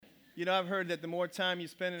You know, I've heard that the more time you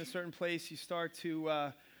spend in a certain place, you start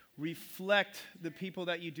to reflect the people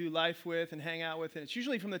that you do life with and hang out with. And it's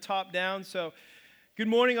usually from the top down. So, good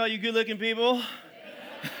morning, all you good-looking people.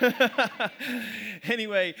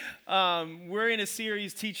 Anyway, we're in a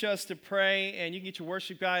series, Teach Us to Pray, and you can get your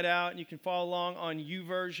worship guide out, and you can follow along on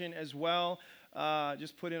YouVersion as well.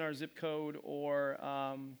 Just put in our zip code or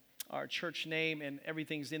our church name, and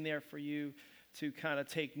everything's in there for you to kind of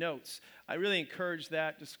take notes. I really encourage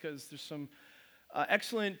that just because there's some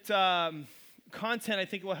excellent content I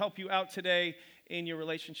think will help you out today in your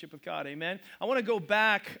relationship with God. Amen. I want to go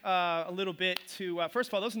back a little bit to, first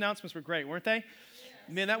of all, those announcements were great, weren't they? Yes.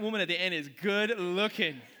 Man, that woman at the end is good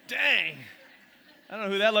looking. Dang. I don't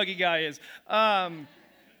know who that lucky guy is.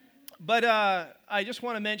 But I just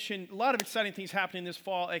want to mention a lot of exciting things happening this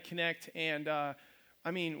fall at Connect, and I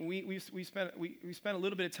mean, we spent a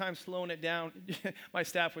little bit of time slowing it down. My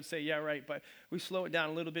staff would say, yeah, right, but we slow it down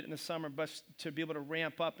a little bit in the summer, but to be able to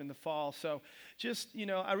ramp up in the fall. So just, you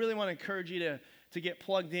know, I really want to encourage you to get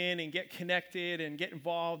plugged in and get connected and get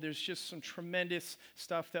involved. There's just some tremendous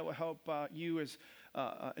stuff that will help you as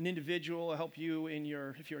an individual, help you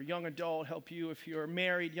if you're a young adult, help you if you're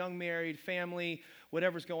married, young married, family,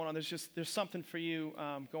 whatever's going on. There's something for you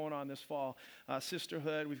going on this fall.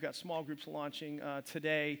 Sisterhood, we've got small groups launching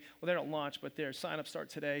today. Well, they don't launch, but their sign-ups start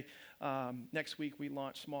today. Next week we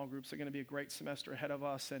launch small groups. They're going to be a great semester ahead of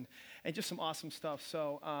us, and just some awesome stuff.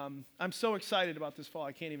 So I'm so excited about this fall.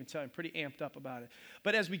 I can't even tell you. I'm pretty amped up about it.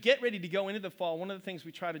 But as we get ready to go into the fall, one of the things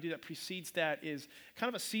we try to do that precedes that is kind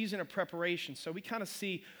of a season of preparation. So we kind of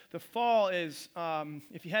see the fall as,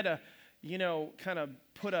 if you had to, you know, kind of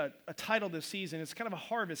put a title this season, it's kind of a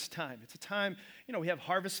harvest time. It's a time, you know, we have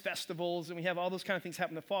harvest festivals and we have all those kind of things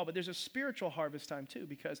happen in the fall, but there's a spiritual harvest time too,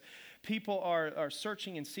 because people are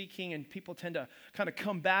searching and seeking, and people tend to kind of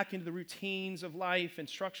come back into the routines of life and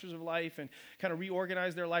structures of life and kind of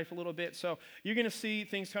reorganize their life a little bit. So you're going to see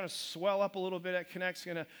things kind of swell up a little bit at Connect.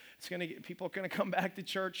 People are going to come back to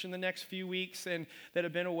church in the next few weeks and that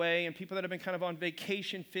have been away, and people that have been kind of on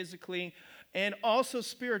vacation physically and also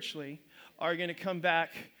spiritually are going to come back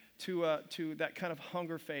to that kind of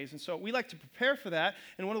hunger phase. And so we like to prepare for that.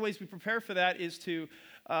 And one of the ways we prepare for that is to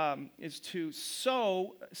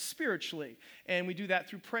sow spiritually. And we do that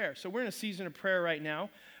through prayer. So we're in a season of prayer right now,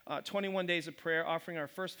 21 days of prayer, offering our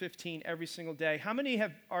first 15 every single day. How many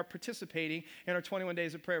are participating in our 21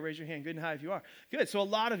 days of prayer? Raise your hand. Good and high if you are. Good. So a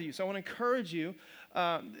lot of you. So I want to encourage you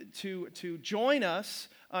to join us.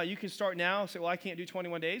 You can start now and say, well, I can't do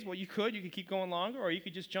 21 days. Well, you could keep going longer, or you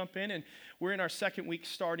could just jump in. And we're in our second week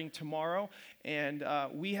starting tomorrow. And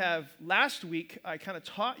last week, I kind of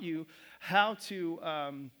taught you how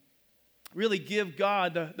to really give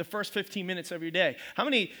God the first 15 minutes of your day. How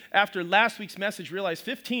many, after last week's message, realized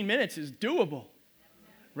 15 minutes is doable?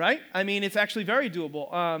 Right? I mean, it's actually very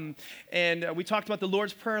doable. And we talked about the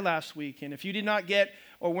Lord's Prayer last week. And if you did not get,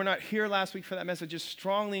 or were not here last week for that message, just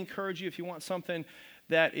strongly encourage you, if you want something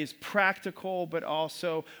that is practical but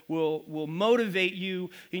also will motivate you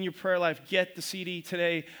in your prayer life, get the CD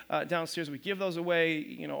today downstairs. We give those away,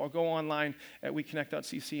 you know, or go online at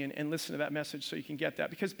weconnect.cc and listen to that message so you can get that.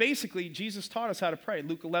 Because basically, Jesus taught us how to pray.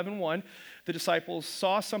 Luke 11:1, the disciples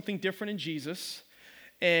saw something different in Jesus,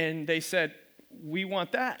 and they said, we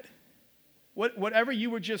want that. Whatever you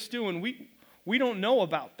were just doing, we don't know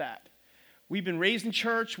about that. We've been raised in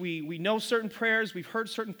church. We know certain prayers. We've heard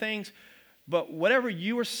certain things. But whatever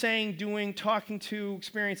you were saying, doing, talking to,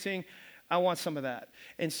 experiencing, I want some of that.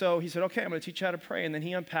 And so he said, okay, I'm going to teach you how to pray. And then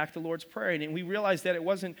he unpacked the Lord's Prayer. And we realized that it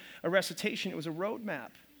wasn't a recitation. It was a roadmap.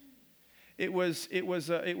 It was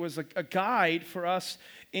a guide for us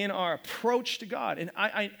in our approach to God.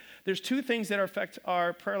 And there's two things that affect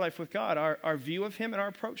our prayer life with God, our view of him and our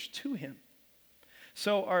approach to him.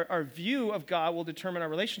 So our view of God will determine our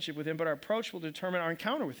relationship with him, but our approach will determine our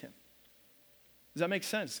encounter with him. Does that make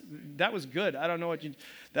sense? That was good. I don't know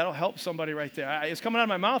that'll help somebody right there. It's coming out of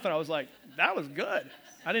my mouth, and I was like, that was good.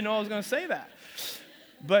 I didn't know I was going to say that.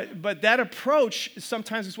 But that approach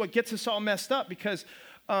sometimes is what gets us all messed up, because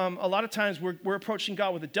a lot of times we're approaching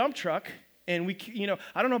God with a dump truck, and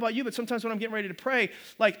I don't know about you, but sometimes when I'm getting ready to pray,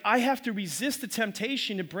 like, I have to resist the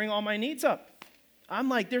temptation to bring all my needs up. I'm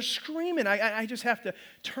like, they're screaming. I just have to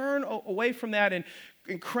turn away from that and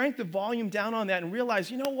crank the volume down on that and realize,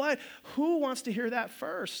 you know what? Who wants to hear that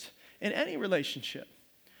first in any relationship?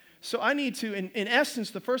 So I need to, in essence,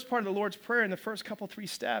 the first part of the Lord's Prayer in the first couple, 3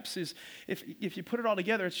 steps is, if you put it all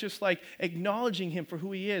together, it's just like acknowledging him for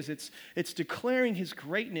who he is. It's declaring his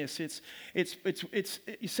greatness. It's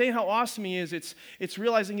saying how awesome he is. It's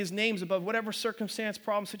realizing his name's above whatever circumstance,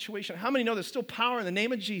 problem, situation. How many know there's still power in the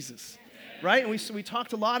name of Jesus? right? And we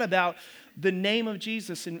talked a lot about the name of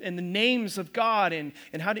Jesus and the names of God and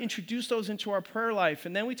how to introduce those into our prayer life.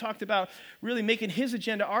 And then we talked about really making his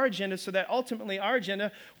agenda our agenda so that ultimately our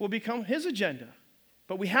agenda will become his agenda.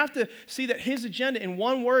 But we have to see that his agenda in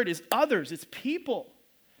one word is others, it's people.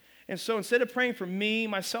 And so instead of praying for me,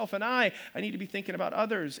 myself, and I need to be thinking about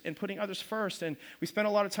others and putting others first. And we spent a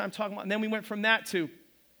lot of time talking about, and then we went from that to,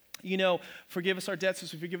 forgive us our debts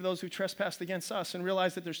as we forgive those who trespassed against us, and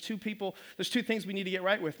realize that there's two things we need to get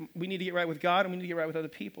right with. We need to get right with God, and we need to get right with other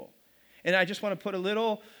people. And I just want to put a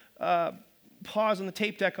little pause on the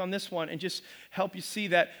tape deck on this one and just help you see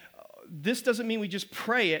that this doesn't mean we just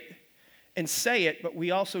pray it and say it, but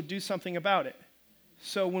we also do something about it.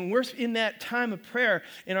 So when we're in that time of prayer,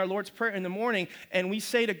 in our Lord's Prayer in the morning, and we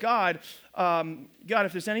say to God, God,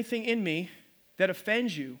 if there's anything in me that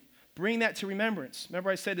offends you, bring that to remembrance. Remember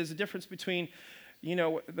I said there's a difference between,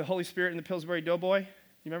 the Holy Spirit and the Pillsbury Doughboy? You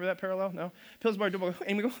remember that parallel? No? Pillsbury Doughboy,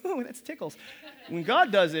 and we go, oh, that's tickles. When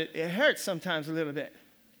God does it, it hurts sometimes a little bit.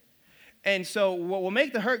 And so what will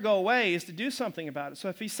make the hurt go away is to do something about it. So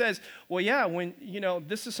if he says, well, yeah, when,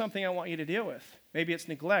 this is something I want you to deal with. Maybe it's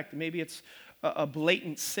neglect. Maybe it's a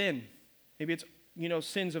blatant sin. Maybe it's,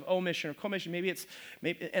 sins of omission or commission.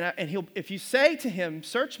 If you say to him,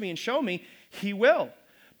 search me and show me, he will.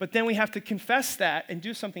 But then we have to confess that and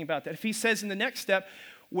do something about that. If he says in the next step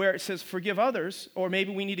where it says forgive others, or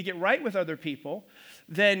maybe we need to get right with other people,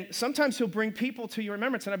 then sometimes he'll bring people to your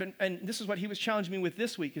remembrance. And this is what he was challenging me with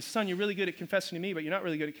this week. Is, son, you're really good at confessing to me, but you're not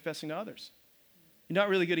really good at confessing to others. You're not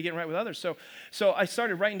really good at getting right with others. So I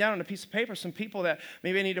started writing down on a piece of paper some people that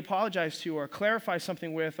maybe I need to apologize to or clarify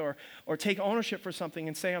something with or take ownership for something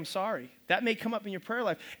and say I'm sorry. That may come up in your prayer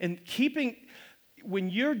life. And when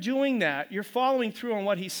you're doing that, you're following through on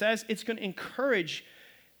what he says, it's going to encourage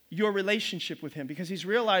your relationship with him because he's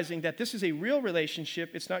realizing that this is a real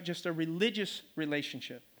relationship. It's not just a religious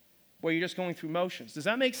relationship where you're just going through motions. Does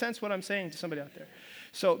that make sense what I'm saying to somebody out there?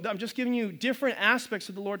 So I'm just giving you different aspects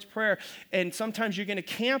of the Lord's Prayer, and sometimes you're going to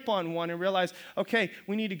camp on one and realize, okay,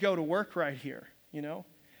 we need to go to work right here,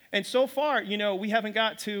 And so far, we haven't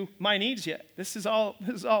got to my needs yet. This is all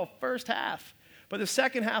first half. But the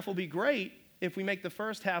second half will be great if we make the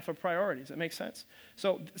first half a priority. Does that make sense?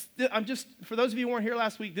 So for those of you who weren't here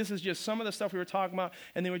last week, this is just some of the stuff we were talking about,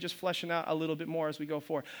 and then we're just fleshing out a little bit more as we go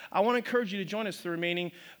forward. I want to encourage you to join us the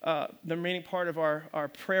remaining part of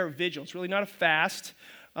our prayer vigil. It's really not a fast.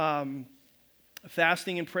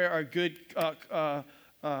 Fasting and prayer are good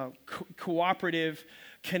cooperative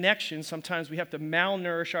connections. Sometimes we have to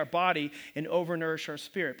malnourish our body and overnourish our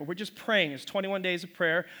spirit. But we're just praying. It's 21 days of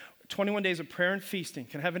prayer. 21 days of prayer and feasting.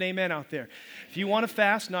 Can I have an amen out there? If you want to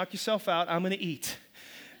fast, knock yourself out. I'm going to eat.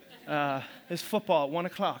 There's football at 1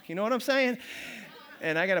 o'clock. You know what I'm saying?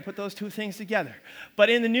 And I got to put those two things together. But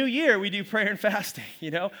in the new year, we do prayer and fasting,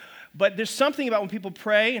 But there's something about when people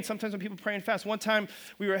pray, and sometimes when people pray and fast. One time,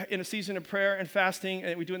 we were in a season of prayer and fasting,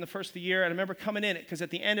 and we do it in the first of the year. And I remember coming in it, because at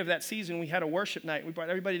the end of that season, we had a worship night. We brought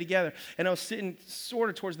everybody together. And I was sitting sort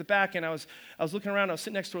of towards the back, and I was looking around. I was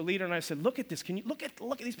sitting next to a leader, and I said, look at this. Can you look at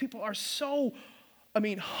these people are so,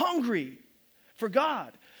 hungry for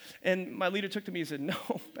God. And my leader took to me and said, no,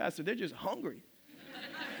 Pastor, they're just hungry.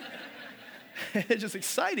 It's just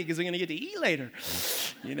exciting because they're going to get to eat later.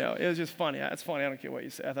 It was just funny. It's funny. I don't care what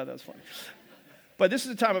you say. I thought that was funny. But this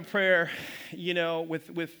is a time of prayer,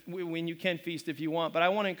 with when you can feast if you want. But I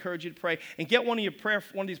want to encourage you to pray and get one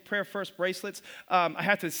of these prayer first bracelets. I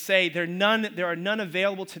have to say there are none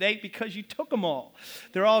available today because you took them all.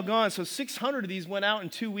 They're all gone. So 600 of these went out in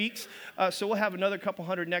 2 weeks. So we'll have another couple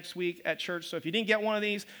hundred next week at church. So if you didn't get one of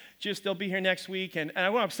these, they'll be here next week. And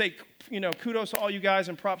I want to say, kudos to all you guys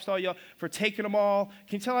and props to all y'all for taking them all.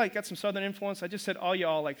 Can you tell I got some Southern influence? I just said all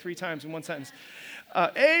y'all like 3 times in one sentence.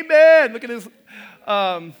 Amen. Look at this.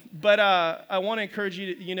 But I want to encourage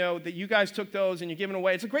you to, that you guys took those and you're giving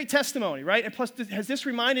away. It's a great testimony, right? And plus, has this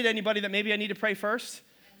reminded anybody that maybe I need to pray first?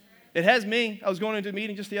 It has me. I was going into a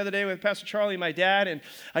meeting just the other day with Pastor Charlie and my dad, and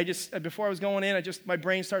before I was going in, my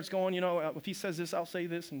brain starts going, if he says this, I'll say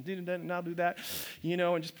this, and I'll do that,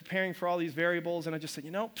 and just preparing for all these variables, and I just said,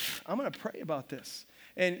 I'm going to pray about this.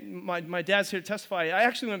 And my dad's here to testify. I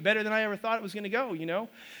actually went better than I ever thought it was going to go,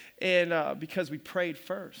 and because we prayed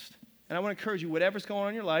first. And I want to encourage you, whatever's going on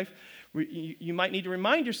in your life, you might need to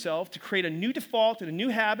remind yourself to create a new default and a new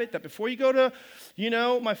habit that before you go to,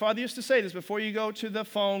 my father used to say this, before you go to the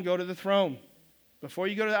phone, go to the throne. Before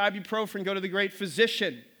you go to the ibuprofen, go to the great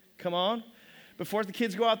physician. Come on. Before the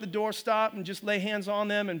kids go out the door, stop and just lay hands on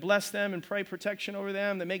them and bless them and pray protection over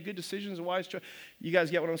them. They make good decisions, a wise choice. You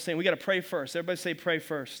guys get what I'm saying. We got to pray first. Everybody say pray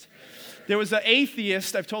first. There was an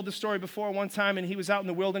atheist, I've told this story before one time, and he was out in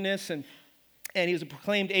the wilderness, and And he was a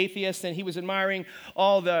proclaimed atheist, and he was admiring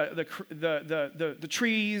all the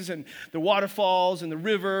trees and the waterfalls and the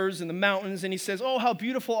rivers and the mountains. And he says, oh, how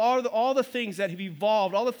beautiful all the things that have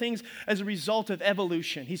evolved, all the things as a result of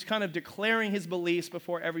evolution. He's kind of declaring his beliefs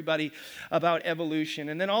before everybody about evolution.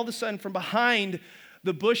 And then all of a sudden, from behind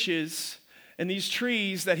the bushes and these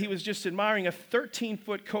trees that he was just admiring, a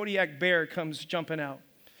 13-foot Kodiak bear comes jumping out.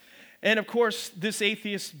 And of course, this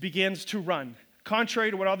atheist begins to run. Contrary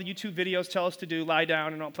to what all the YouTube videos tell us to do, lie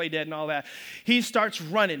down and play dead and all that, he starts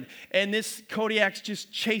running. And this Kodiak's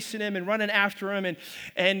just chasing him and running after him.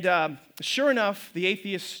 And sure enough, the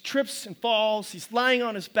atheist trips and falls. He's lying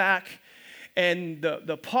on his back. And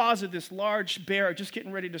the paws of this large bear are just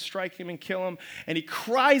getting ready to strike him and kill him. And he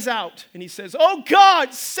cries out and he says, oh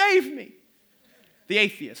God, save me. The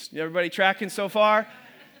atheist. Everybody tracking so far?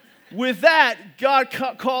 With that, God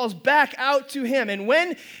calls back out to him. And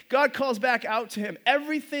when God calls back out to him,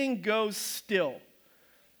 everything goes still.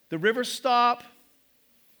 The rivers stop.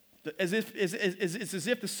 It's as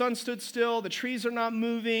if the sun stood still. The trees are not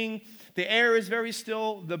moving. The air is very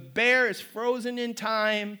still. The bear is frozen in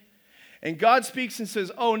time. And God speaks and says,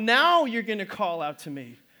 oh, now you're going to call out to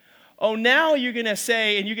me. Oh, now you're going to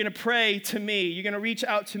say and you're going to pray to me. You're going to reach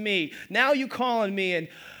out to me. Now you call on me. And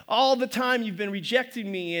all the time you've been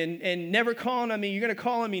rejecting me and never calling on me, you're going to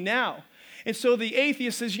call on me now. And so the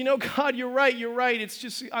atheist says, you know, God, you're right. It's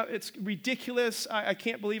just, it's ridiculous. I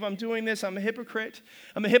can't believe I'm doing this. I'm a hypocrite.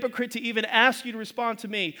 I'm a hypocrite to even ask you to respond to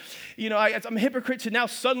me. You know, I'm a hypocrite to now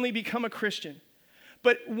suddenly become a Christian.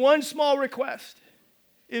 But one small request.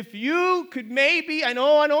 If you could maybe, I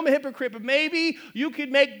know I'm a hypocrite, but maybe you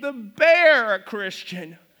could make the bear a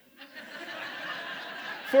Christian.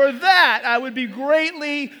 For that, I would be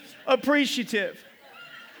greatly appreciative.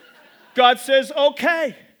 God says,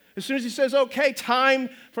 okay. As soon as he says, okay, time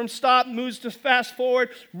from stop moves to fast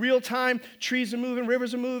forward, real time, trees are moving,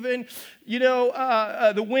 rivers are moving, you know,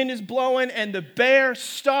 the wind is blowing, and the bear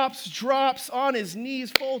stops, drops on his knees,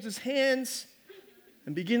 folds his hands,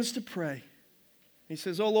 and begins to pray. He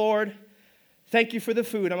says, oh, Lord, thank you for the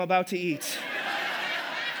food I'm about to eat.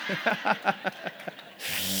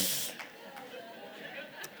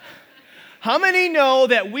 How many know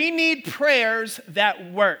that we need prayers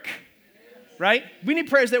that work? Right? We need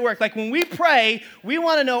prayers that work. Like when we pray, we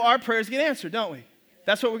want to know our prayers get answered, don't we?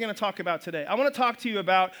 That's what we're going to talk about today. I want to talk to you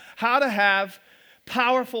about how to have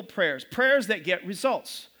powerful prayers, prayers that get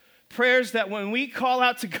results, prayers that when we call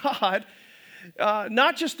out to God,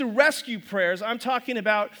 not just the rescue prayers, I'm talking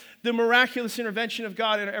about the miraculous intervention of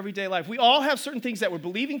God in our everyday life. We all have certain things that we're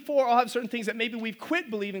believing for, all have certain things that maybe we've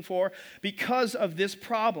quit believing for because of this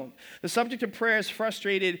problem. The subject of prayer has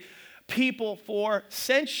frustrated people for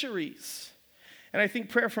centuries. And I think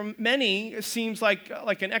prayer for many seems like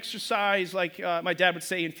an exercise, like my dad would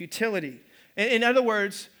say, in futility. In other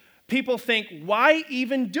words, people think, why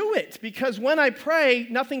even do it? Because when I pray,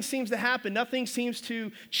 nothing seems to happen. Nothing seems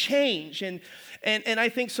to change. And I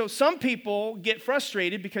think so some people get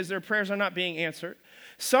frustrated because their prayers are not being answered.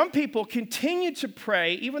 Some people continue to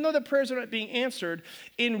pray, even though their prayers are not being answered,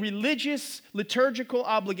 in religious, liturgical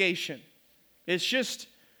obligation. It's just,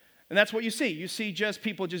 and that's what you see. You see just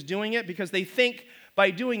people just doing it because they think by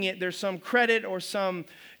doing it there's some credit or some,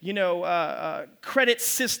 credit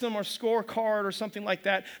system or scorecard or something like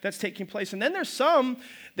that that's taking place. And then there's some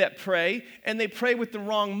that pray, and they pray with the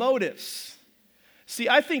wrong motives. See,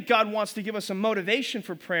 I think God wants to give us a motivation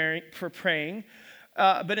for praying,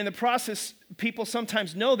 but in the process, people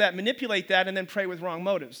sometimes know that, manipulate that, and then pray with wrong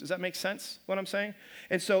motives. Does that make sense, what I'm saying?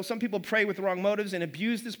 And so some people pray with the wrong motives and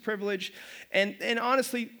abuse this privilege. And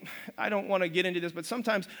honestly, I don't want to get into this, but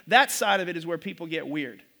sometimes that side of it is where people get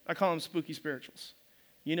weird. I call them spooky spirituals.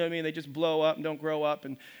 You know what I mean? They just blow up and don't grow up.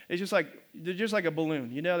 And it's just like, they're just like a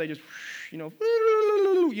balloon. You know, they just,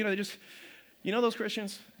 they just, those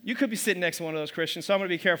Christians? You could be sitting next to one of those Christians, so I'm going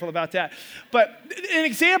to be careful about that. But an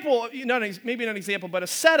example, maybe not an example, but a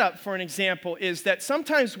setup for an example is that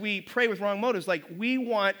sometimes we pray with wrong motives, like we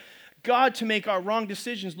want God to make our wrong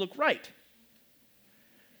decisions look right.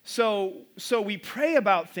 So we pray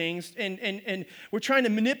about things, and we're trying to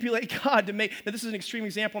manipulate God to make, now this is an extreme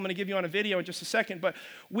example I'm going to give you on a video in just a second, but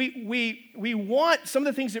we want some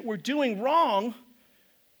of the things that we're doing wrong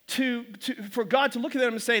for God to look at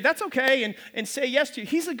them and say, that's okay, and say yes to you.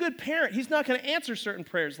 He's a good parent. He's not going to answer certain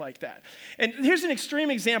prayers like that. And here's an extreme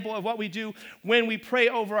example of what we do when we pray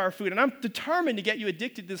over our food. And I'm determined to get you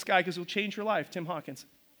addicted to this guy because it'll change your life, Tim Hawkins.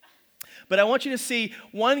 But I want you to see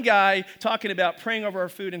one guy talking about praying over our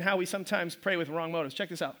food and how we sometimes pray with wrong motives. Check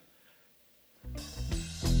this out.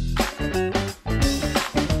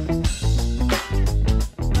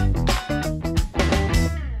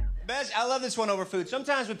 Best, I love this one over food.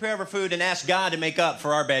 Sometimes we pray over food and ask God to make up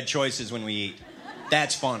for our bad choices when we eat.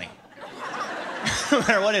 That's funny. No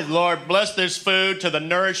matter what it is, Lord, bless this food to the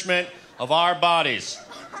nourishment of our bodies.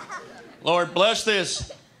 Lord, bless this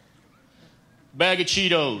bag of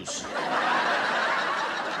Cheetos.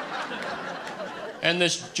 And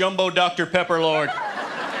this jumbo Dr. Pepper, Lord.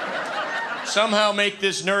 Somehow make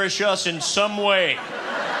this nourish us in some way.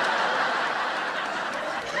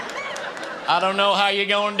 I don't know how you're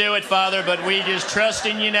going to do it, Father, but we just trust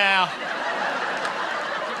in you now.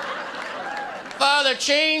 Father,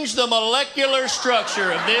 change the molecular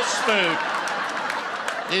structure of this food.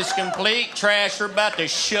 This complete trash we're about to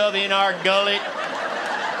shove in our gullet.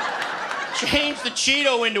 Change the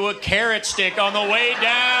Cheeto into a carrot stick on the way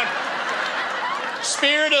down.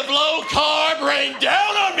 Spirit of low carb, rain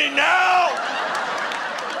down on me now.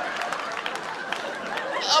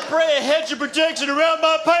 I pray a hedge of protection around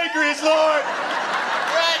my pancreas, Lord.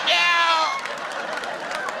 Right now.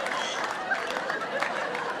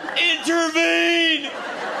 Intervene.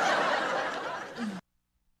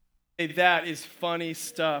 Hey, that is funny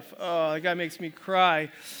stuff. Oh, that guy makes me cry.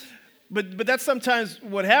 But that's sometimes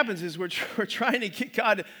what happens is we're trying to get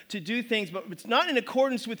God to do things, but it's not in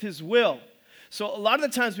accordance with his will. So a lot of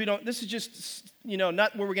the times we don't, this is just,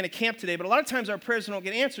 not where we're going to camp today, but a lot of times our prayers don't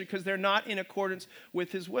get answered because they're not in accordance with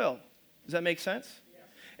his will. Does that make sense? Yeah.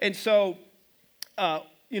 And so,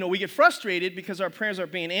 we get frustrated because our prayers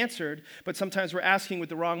aren't being answered, but sometimes we're asking with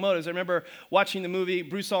the wrong motives. I remember watching the movie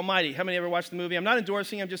Bruce Almighty. How many ever watched the movie? I'm not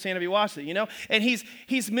endorsing, I'm just saying have you watched it, And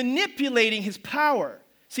he's manipulating his power.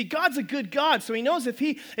 See, God's a good God, so he knows if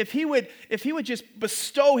he would just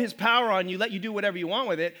bestow his power on you, let you do whatever you want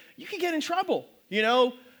with it, you could get in trouble,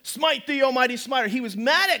 Smite thee, almighty smiter. He was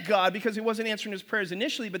mad at God because he wasn't answering his prayers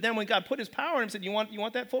initially, but then when God put his power on him, said, you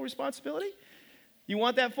want that full responsibility? You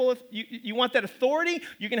want that you want that authority?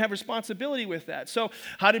 You can have responsibility with that. So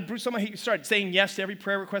how did Bruce Almighty? He started saying yes to every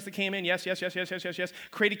prayer request that came in. Yes.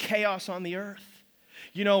 Created chaos on the earth.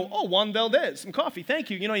 Juan Valdez, some coffee, thank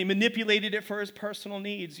you. He manipulated it for his personal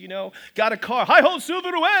needs, Got a car, hi-ho, silver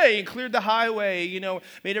it away, and cleared the highway,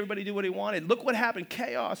 made everybody do what he wanted. Look what happened,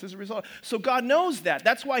 chaos as a result. So God knows that.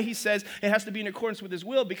 That's why he says it has to be in accordance with his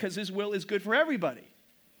will, because his will is good for everybody.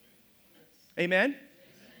 Amen?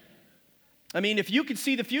 I mean, if you could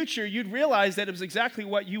see the future, you'd realize that it was exactly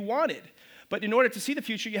what you wanted. But in order to see the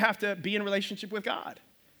future, you have to be in relationship with God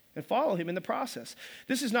and follow him in the process.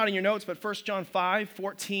 This is not in your notes, but 1 John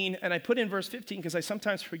 5:14, and I put in verse 15 because I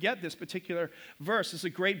sometimes forget this particular verse. It's a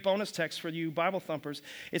great bonus text for you Bible thumpers.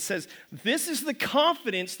 It says, this is the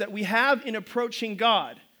confidence that we have in approaching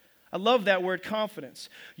God. I love that word, confidence.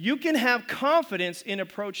 You can have confidence in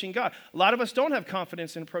approaching God. A lot of us don't have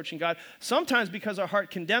confidence in approaching God, sometimes because our heart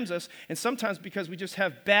condemns us, and sometimes because we just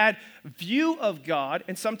have bad view of God,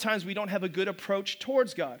 and sometimes we don't have a good approach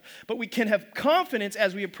towards God. But we can have confidence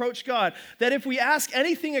as we approach God that if we ask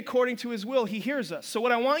anything according to his will, he hears us. So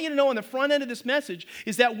what I want you to know on the front end of this message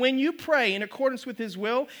is that when you pray in accordance with his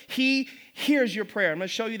will, he hears your prayer. I'm going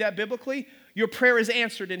to show you that biblically. Your prayer is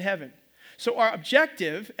answered in heaven. So our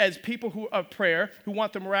objective as people of prayer who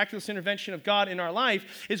want the miraculous intervention of God in our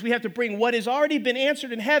life is we have to bring what has already been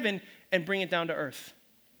answered in heaven and bring it down to earth.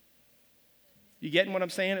 You getting what I'm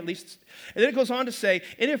saying? At least. And then it goes on to say,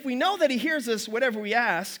 and if we know that he hears us whatever we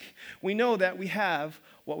ask, we know that we have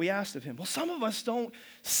what we asked of him. Well, some of us don't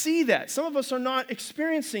see that. Some of us are not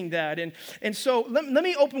experiencing that. And so let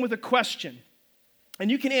me open with a question. And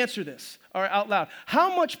you can answer this out loud.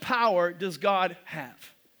 How much power does God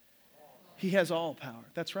have? He has all power.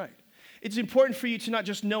 That's right. It's important for you to not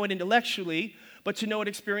just know it intellectually, but to know it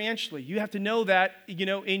experientially. You have to know that,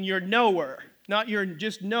 in your knower. Not your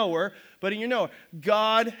just knower, but in your knower.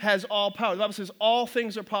 God has all power. The Bible says all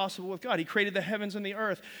things are possible with God. He created the heavens and the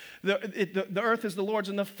earth. The earth is the Lord's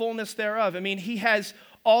and the fullness thereof. I mean, he has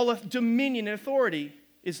all of dominion and authority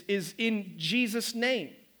is in Jesus' name.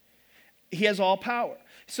 He has all power.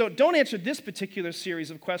 So don't answer this particular series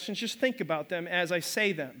of questions. Just think about them as I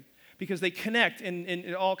say them, because they connect and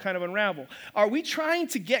it all kind of unravel. Are we trying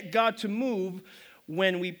to get God to move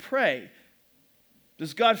when we pray?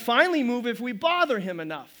 Does God finally move if we bother him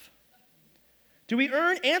enough? Do we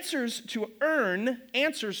earn answers to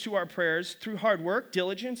our prayers through hard work,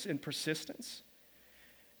 diligence, and persistence?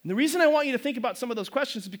 And the reason I want you to think about some of those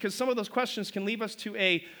questions is because some of those questions can lead us to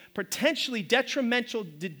a potentially detrimental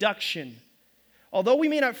deduction. Although we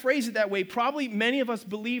may not phrase it that way, probably many of us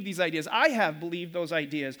believe these ideas. I have believed those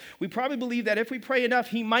ideas. We probably believe that if we pray enough,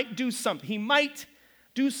 he might do something. He might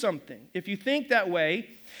Do something. If you think that way,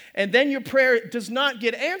 and then your prayer does not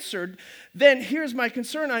get answered, then here's my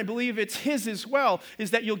concern, I believe it's his as well,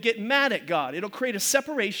 is that you'll get mad at God. It'll create a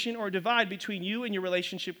separation or a divide between you and your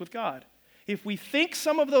relationship with God. If we think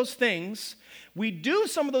some of those things, we do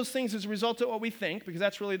some of those things as a result of what we think, because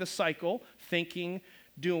that's really the cycle, thinking,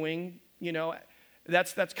 doing,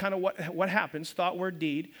 that's kind of what happens, thought, word,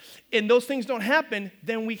 deed. And those things don't happen,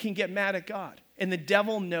 then we can get mad at God. And the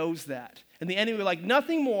devil knows that. And the enemy will like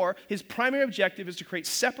nothing more. His primary objective is to create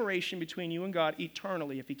separation between you and God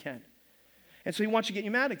eternally if he can. And so he wants to get you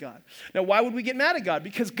mad at God. Now, why would we get mad at God?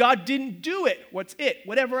 Because God didn't do it. What's it?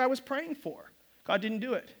 Whatever I was praying for. God didn't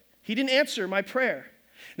do it. He didn't answer my prayer.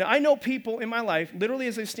 Now, I know people in my life, literally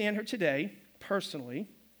as I stand here today, personally,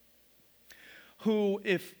 who,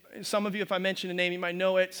 if some of you, if I mention a name, you might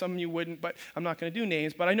know it. Some of you wouldn't, but I'm not going to do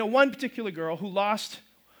names. But I know one particular girl who lost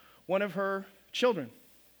one of her children.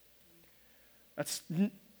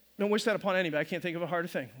 Don't wish that upon anybody. I can't think of a harder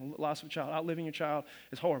thing. Loss of a child, outliving your child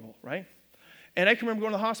is horrible, right? And I can remember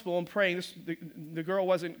going to the hospital and praying. The girl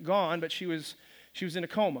wasn't gone, but she was in a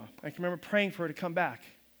coma. I can remember praying for her to come back.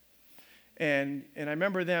 And I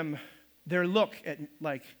remember their look at,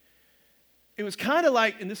 like, it was kind of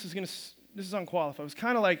like, and this is unqualified, it was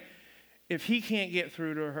kind of like, if he can't get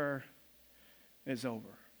through to her, it's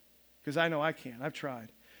over. Because I know I can't. I've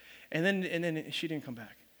tried. And then she didn't come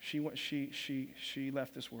back. She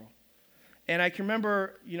left this world. And I can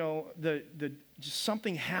remember, the just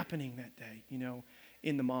something happening that day,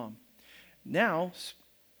 in the mom. Now,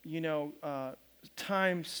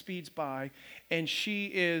 time speeds by, and she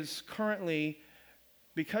is currently,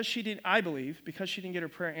 because she didn't get her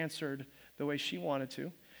prayer answered the way she wanted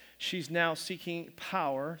to, she's now seeking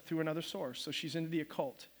power through another source. So she's into the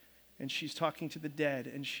occult, and she's talking to the dead,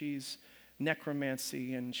 and she's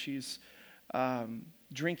necromancy, and she's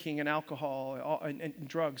drinking and alcohol and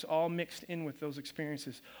drugs, all mixed in with those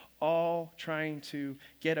experiences, all trying to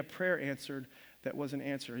get a prayer answered that wasn't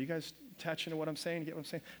answered. Are you guys attaching to what I'm saying? Get what I'm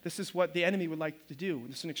saying? This is what the enemy would like to do.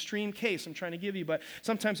 This is an extreme case I'm trying to give you, but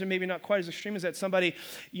sometimes they're maybe not quite as extreme as that. Somebody,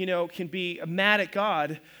 can be mad at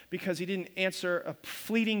God because he didn't answer a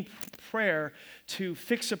fleeting prayer to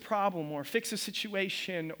fix a problem or fix a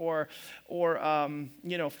situation or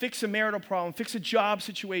fix a marital problem, fix a job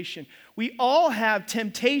situation. We all have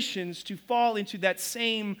temptations to fall into that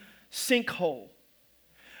same sinkhole.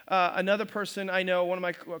 Another person I know, one of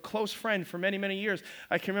my close friend for many, many years,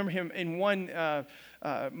 I can remember him in one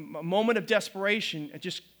moment of desperation,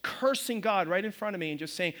 just cursing God right in front of me and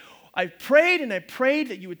just saying, I prayed and I prayed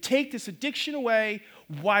that you would take this addiction away.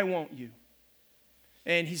 Why won't you?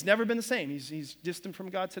 And he's never been the same. He's distant from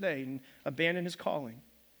God today and abandoned his calling.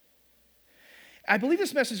 I believe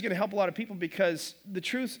this message is going to help a lot of people because the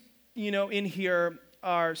truth, in here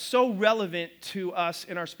are so relevant to us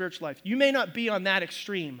in our spiritual life. You may not be on that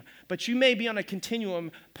extreme, but you may be on a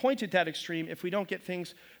continuum pointed at that extreme if we don't get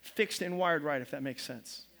things fixed and wired right, if that makes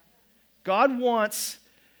sense. God wants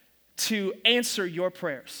to answer your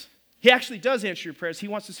prayers. He actually does answer your prayers. He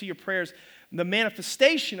wants to see your prayers, the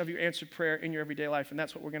manifestation of your answered prayer in your everyday life, and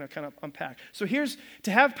that's what we're going to kind of unpack. So here's,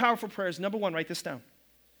 to have powerful prayers, number one, write this down.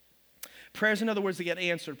 Prayers, in other words, that get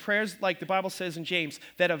answered. Prayers, like the Bible says in James,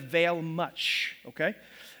 that avail much, okay?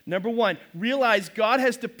 Number one, realize God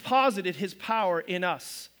has deposited his power in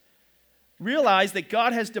us. Realize that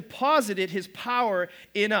God has deposited his power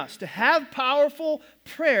in us. To have powerful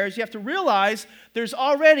prayers, you have to realize there's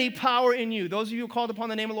already power in you. Those of you who called upon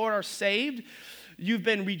the name of the Lord are saved. You've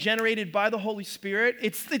been regenerated by the Holy Spirit.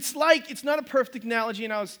 It's not a perfect analogy,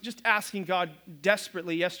 and I was just asking God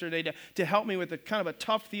desperately yesterday to help me with a kind of a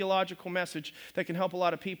tough theological message that can help a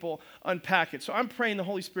lot of people unpack it. So I'm praying the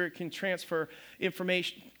Holy Spirit can transfer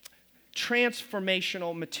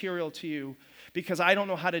transformational material to you, because I don't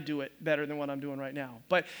know how to do it better than what I'm doing right now.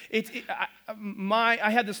 But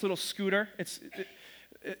I had this little scooter.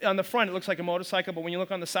 On the front, it looks like a motorcycle, but when you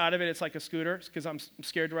look on the side of it, it's like a scooter, because I'm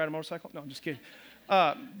scared to ride a motorcycle. No, I'm just kidding.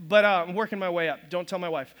 But I'm working my way up. Don't tell my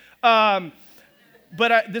wife.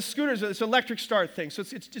 But this scooter is an electric start thing, so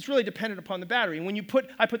it's really dependent upon the battery. And when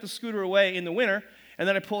I put the scooter away in the winter, and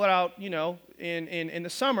then I pull it out, in the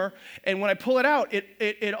summer. And when I pull it out,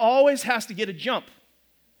 it always has to get a jump.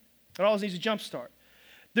 It always needs a jump start.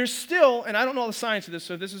 There's still, and I don't know the science of this,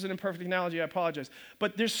 so if this is an imperfect analogy, I apologize,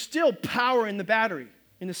 but there's still power in the battery,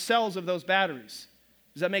 in the cells of those batteries.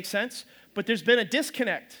 Does that make sense? But there's been a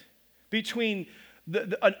disconnect between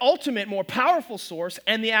an ultimate, more powerful source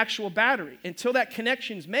and the actual battery. Until that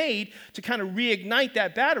connection's made to kind of reignite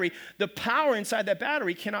that battery, the power inside that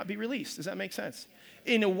battery cannot be released. Does that make sense?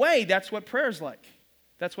 In a way, that's what prayer's like.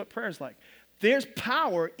 That's what prayer's like. There's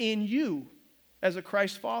power in you. as a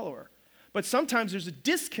Christ follower. But sometimes there's a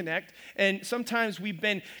disconnect, and sometimes we've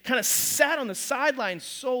been kind of sat on the sidelines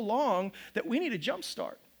so long that we need a jump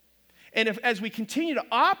start. And as we continue to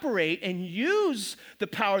operate and use the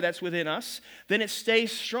power that's within us, then it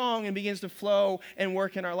stays strong and begins to flow and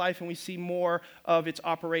work in our life, and we see more of its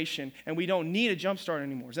operation. And we don't need a jump start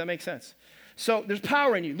anymore. Does that make sense? So there's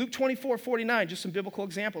power in you. Luke 24:49, just some biblical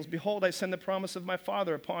examples. Behold, I send the promise of my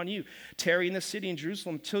Father upon you. Tarry in the city in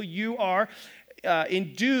Jerusalem till you are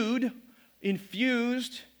endued,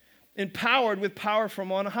 infused, empowered with power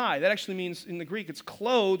from on high. That actually means, in the Greek, it's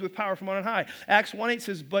clothed with power from on high. Acts 1:8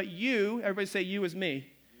 says, but you, everybody say you as me.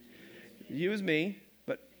 You as me,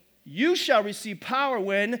 but you shall receive power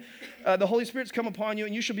when the Holy Spirit's come upon you,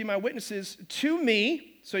 and you shall be my witnesses to me.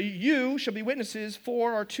 So you shall be witnesses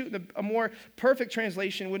for, or to, a more perfect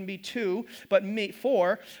translation wouldn't be to, but me,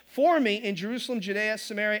 for me in Jerusalem, Judea,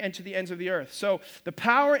 Samaria, and to the ends of the earth. So the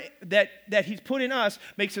power that he's put in us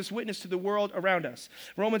makes us witness to the world around us.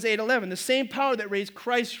 Romans 8:11, the same power that raised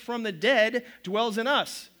Christ from the dead dwells in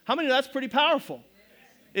us. How many know that's pretty powerful?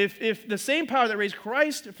 If the same power that raised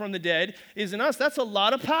Christ from the dead is in us, that's a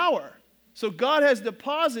lot of power. So God has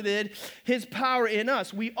deposited his power in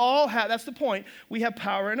us. We all have, that's the point, we have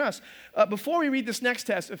power in us. Before we read this next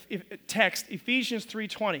text, Ephesians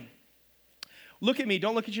 3:20. Look at me,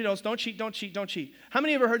 don't look at your notes, don't cheat, don't cheat, don't cheat. How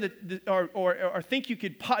many ever heard that, or think you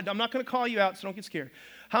could, I'm not going to call you out, so don't get scared.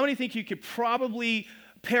 How many think you could probably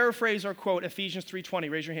paraphrase or quote Ephesians 3:20?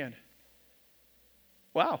 Raise your hand.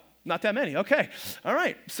 Wow. Not that many. Okay. All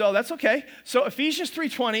right. So that's okay. So Ephesians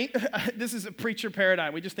 3:20, this is a preacher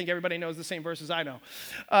paradigm. We just think everybody knows the same verses I know.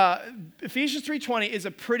 Ephesians 3:20 is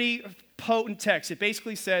a pretty potent text. It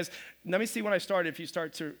basically says, let me see when I started if you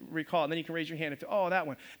start to recall, and then you can raise your hand. That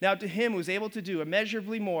one. Now to him who is able to do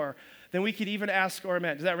immeasurably more than we could even ask or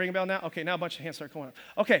imagine. Does that ring a bell now? Okay, now a bunch of hands start going up.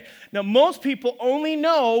 Okay, now most people only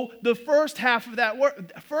know the first half of that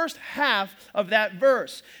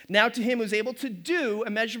verse. Now to him who is able to do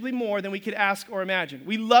immeasurably more than we could ask or imagine.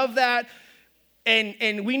 We love that,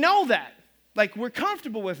 and we know that. Like, we're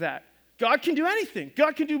comfortable with that. God can do anything.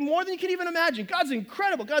 God can do more than you can even imagine. God's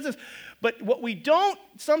incredible. God says, but what we don't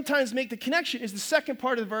sometimes make the connection is the second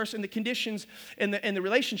part of the verse and the conditions and the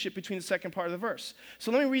relationship between the second part of the verse.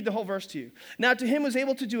 So let me read the whole verse to you. Now to him was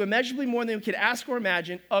able to do immeasurably more than we could ask or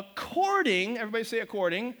imagine, according, everybody say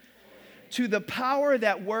according, to the power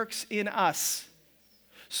that works in us.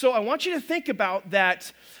 So I want you to think about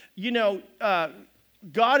that,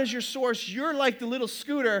 God is your source. You're like the little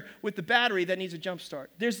scooter with the battery that needs a jump start.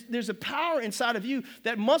 There's a power inside of you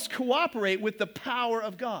that must cooperate with the power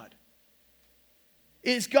of God.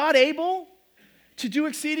 Is God able to do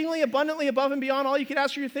exceedingly abundantly above and beyond all you could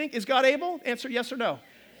ask or you think? Is God able? Answer yes or no.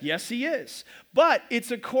 Yes, he is. But it's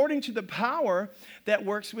according to the power that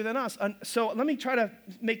works within us. So let me try to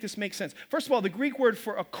make this make sense. First of all, the Greek word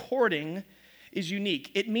for according is unique.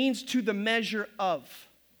 It means to the measure of.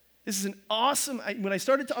 This is an awesome, when I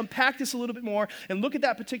started to unpack this a little bit more and look at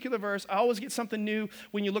that particular verse, I always get something new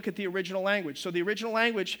when you look at the original language. So the original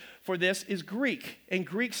language for this is Greek. And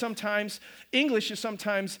English is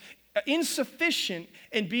sometimes insufficient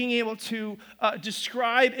in being able to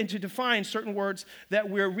describe and to define certain words that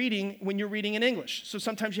we're reading when you're reading in English. So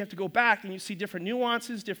sometimes you have to go back and you see different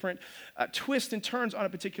nuances, different twists and turns on a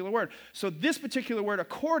particular word. So this particular word,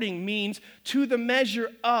 according, means to the measure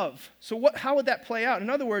of. So how would that play out? In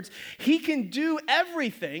other words, he can do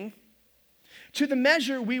everything to the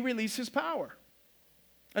measure we release his power.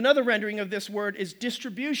 Another rendering of this word is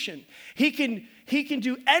distribution. He can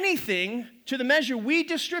do anything to the measure we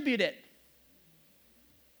distribute it.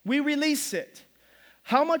 We release it.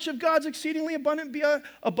 How much of God's exceedingly abundant,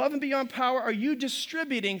 above and beyond power are you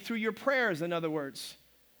distributing through your prayers, in other words?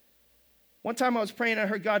 One time I was praying and I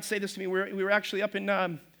heard God say this to me. We were actually up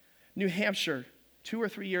in New Hampshire 2 or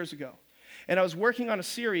 3 years ago. And I was working on a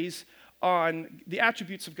series on the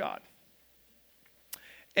attributes of God.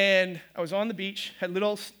 And I was on the beach, had a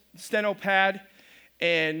little steno pad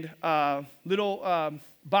and little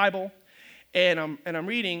Bible, and I'm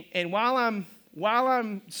reading. And while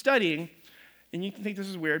I'm studying, and you can think this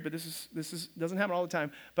is weird, but this doesn't happen all the time.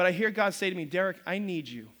 But I hear God say to me, Deryck, I need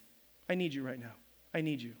you. I need you right now. I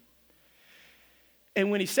need you.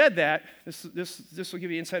 And when he said that, this will give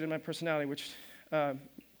you insight into my personality, which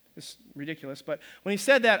is ridiculous. But when he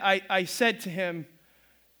said that, I said to him,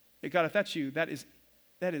 hey, God, if that's you, that is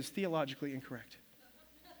theologically incorrect.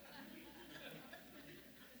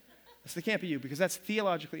 That can't be you, because that's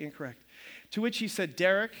theologically incorrect. To which he said,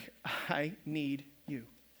 Deryck, I need you.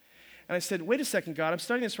 And I said, wait a second, God, I'm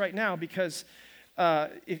studying this right now because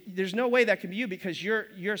there's no way that can be you, because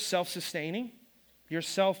you're self-sustaining, you're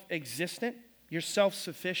self-existent, You're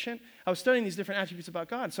self-sufficient. I was studying these different attributes about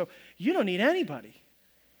God. So you don't need anybody.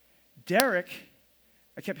 Deryck,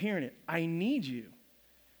 I kept hearing it. I need you.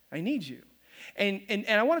 I need you. And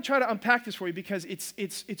I want to try to unpack this for you because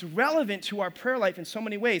it's relevant to our prayer life in so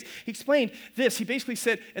many ways. He explained this. He basically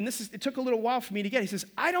said, and it took a little while for me to get. He says,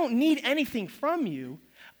 I don't need anything from you.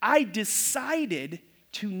 I decided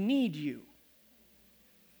to need you.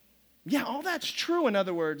 Yeah, all that's true. In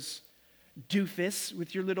other words, doofus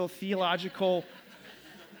with your little theological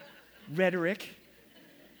rhetoric,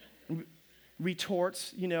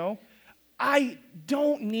 retorts, I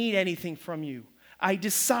don't need anything from you. I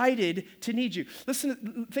decided to need you.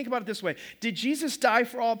 Listen, think about it this way. Did Jesus die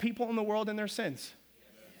for all people in the world and their sins?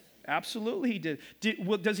 Absolutely he did.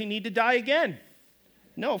 Does he need to die again?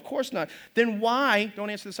 No, of course not. Then why,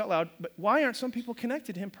 don't answer this out loud, but why aren't some people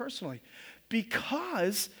connected to him personally?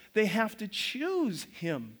 Because they have to choose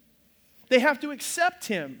him. They have to accept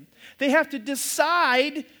him. They have to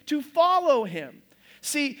decide to follow him.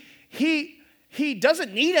 See, he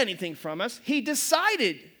doesn't need anything from us. He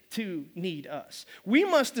decided to need us. We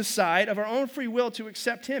must decide of our own free will to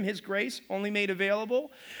accept him, his grace only made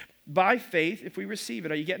available by faith if we receive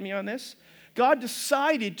it. Are you getting me on this? God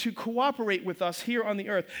decided to cooperate with us here on the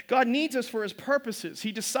earth. God needs us for his purposes.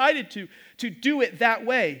 He decided to do it that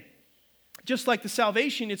way. Just like the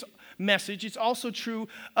salvation message, it's also true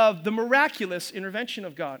of the miraculous intervention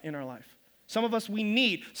of God in our life. Some of us we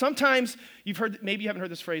need. Sometimes maybe you haven't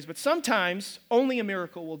heard this phrase, but sometimes only a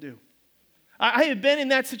miracle will do. I have been in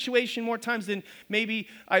that situation more times than maybe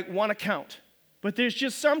I want to count. But there's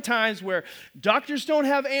just some times where doctors don't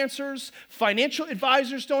have answers, financial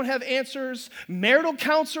advisors don't have answers, marital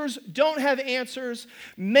counselors don't have answers,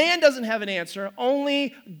 man doesn't have an answer,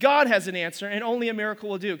 only God has an answer, and only a miracle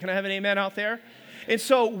will do. Can I have an amen out there? And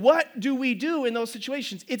so what do we do in those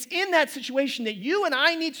situations? It's in that situation that you and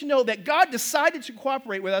I need to know that God decided to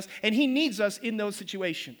cooperate with us, and he needs us in those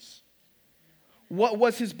situations. What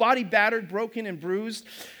was his body battered, broken, and bruised?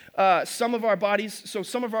 Some of our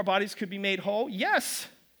bodies could be made whole? Yes.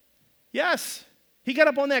 He got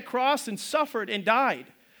up on that cross and suffered and died.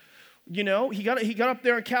 He got up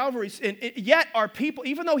there on Calvary. And yet our people,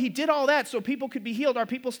 even though he did all that so people could be healed, are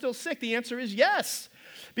people still sick? The answer is yes.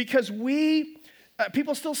 Because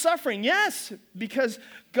people still suffering? Yes. Because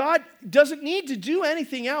God doesn't need to do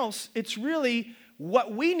anything else. It's really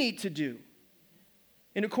what we need to do.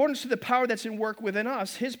 In accordance to the power that's in work within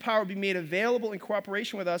us, his power will be made available in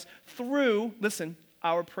cooperation with us through, listen,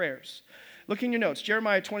 our prayers. Look in your notes,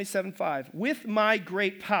 Jeremiah 27:5. With my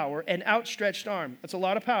great power and outstretched arm, that's a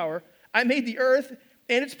lot of power, I made the earth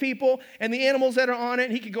and its people and the animals that are on it,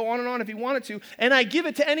 and he could go on and on if he wanted to, and I give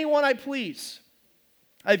it to anyone I please.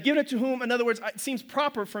 I've given it to whom, in other words, it seems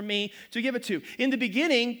proper for me to give it to. In the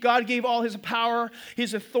beginning, God gave all his power,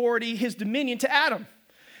 his authority, his dominion to Adam.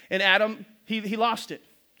 And Adam, he lost it.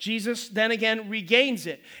 Jesus then again regains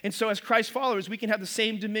it. And so as Christ followers, we can have the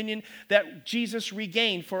same dominion that Jesus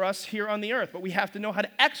regained for us here on the earth. But we have to know how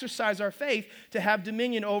to exercise our faith to have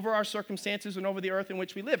dominion over our circumstances and over the earth in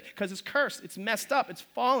which we live. Because it's cursed, it's messed up, it's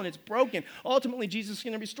fallen, it's broken. Ultimately, Jesus is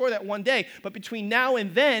going to restore that one day. But between now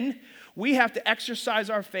and then, we have to exercise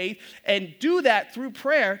our faith and do that through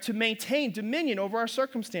prayer to maintain dominion over our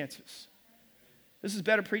circumstances. This is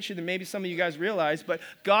better preaching than maybe some of you guys realize, but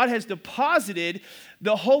God has deposited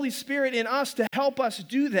the Holy Spirit in us to help us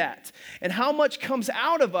do that. And how much comes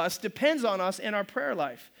out of us depends on us and our prayer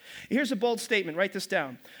life. Here's a bold statement. Write this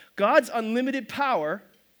down. God's unlimited power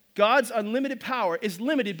is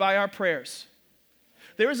limited by our prayers.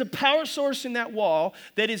 There is a power source in that wall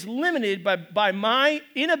that is limited by my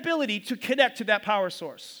inability to connect to that power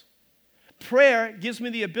source. Prayer gives me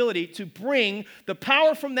the ability to bring the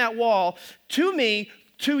power from that wall to me,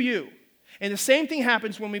 to you. And the same thing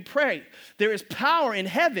happens when we pray. There is power in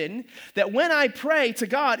heaven that when I pray to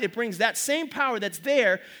God, it brings that same power that's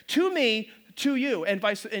there to me, to you,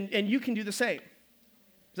 and you can do the same.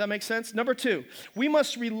 Does that make sense? Number 2, we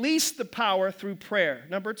must release the power through prayer.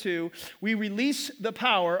 Number 2, we release the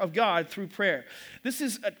power of God through prayer. This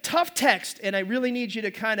is a tough text, and I really need you to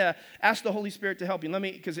kind of ask the Holy Spirit to help you.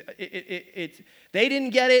 Because they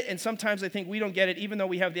didn't get it, and sometimes I think we don't get it, even though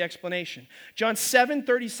we have the explanation. John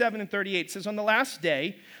 7:37 and 38 says, on the last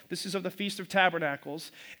day, this is of the Feast of Tabernacles,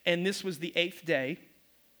 and this was the 8th day,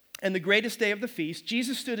 and the greatest day of the feast,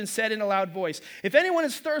 Jesus stood and said in a loud voice, if anyone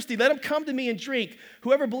is thirsty, let him come to me and drink.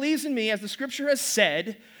 Whoever believes in me, as the scripture has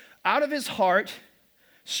said, out of his heart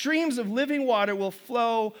Streams of living water will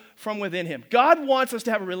flow from within him. God wants us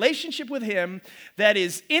to have a relationship with him that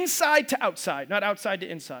is inside to outside, not outside to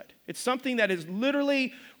inside. It's something that is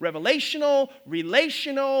literally revelational,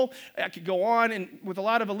 relational. I could go on and with a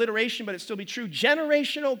lot of alliteration, but it still be true.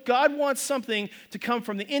 Generational. God wants something to come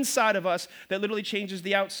from the inside of us that literally changes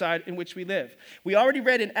the outside in which we live. We already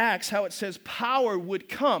read in Acts how it says power would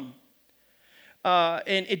come.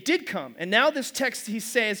 And it did come. And now this text, he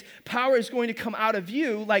says, power is going to come out of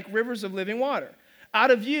you like rivers of living water. Out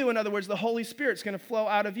of you, in other words, the Holy Spirit's going to flow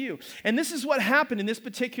out of you. And this is what happened in this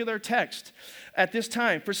particular text at this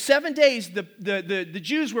time. For 7 days, the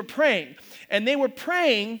Jews were praying. And they were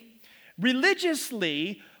praying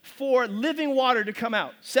religiously for living water to come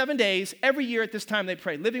out. 7 days, every year at this time they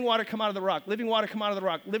pray. Living water come out of the rock. Living water come out of the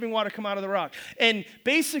rock. Living water come out of the rock. And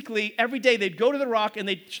basically, every day they'd go to the rock and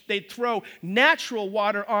they'd throw natural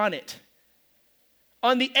water on it.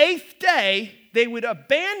 On the 8th day, they would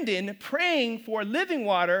abandon praying for living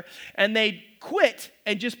water and they'd quit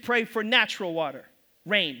and just pray for natural water,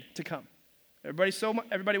 rain to come.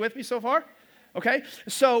 Everybody with me so far? Okay?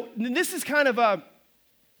 So this is kind of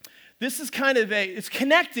it's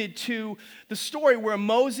connected to the story where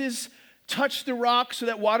Moses touched the rock so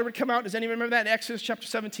that water would come out. Does anyone remember that in Exodus chapter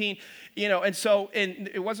 17? And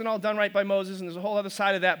it wasn't all done right by Moses, and there's a whole other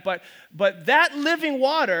side of that. But that living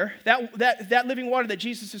water, that living water that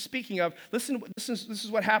Jesus is speaking of, listen, this is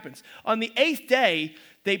what happens. On the 8th day,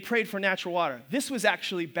 they prayed for natural water. This was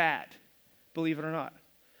actually bad, believe it or not.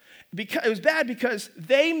 It was bad because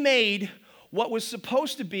they made what was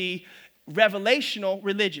supposed to be revelational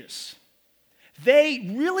religious.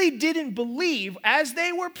 They really didn't believe, as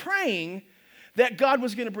they were praying, that God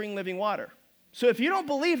was going to bring living water. So if you don't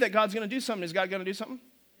believe that God's going to do something, is God going to do something?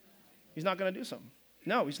 He's not going to do something.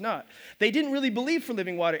 No, he's not. They didn't really believe for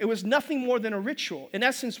living water. It was nothing more than a ritual. In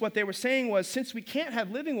essence, what they were saying was, since we can't have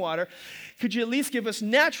living water, could you at least give us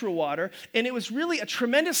natural water? And it was really a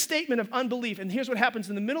tremendous statement of unbelief. And here's what happens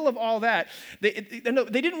in the middle of all that. They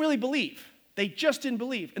didn't really believe. They just didn't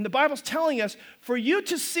believe. And the Bible's telling us, for you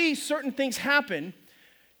to see certain things happen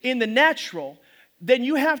in the natural, then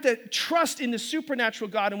you have to trust in the supernatural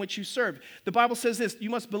God in which you serve. The Bible says this, you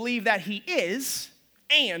must believe that he is,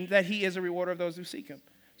 and that he is a rewarder of those who seek him.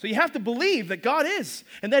 So you have to believe that God is,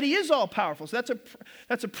 and that he is all-powerful. So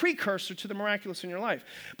that's a precursor to the miraculous in your life.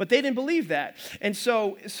 But they didn't believe that. And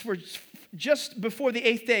so for just before the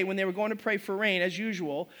 8th day, when they were going to pray for rain, as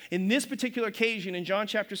usual, in this particular occasion, in John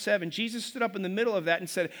chapter 7, Jesus stood up in the middle of that and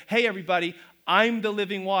said, hey, everybody, I'm the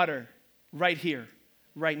living water right here,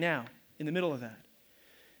 right now, in the middle of that.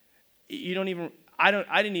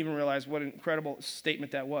 I didn't even realize what an incredible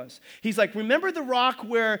statement that was. He's like, remember the rock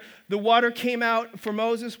where the water came out for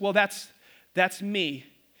Moses? Well, that's me.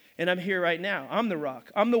 And I'm here right now. I'm the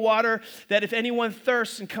rock. I'm the water that if anyone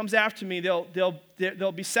thirsts and comes after me,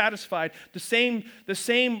 they'll be satisfied. The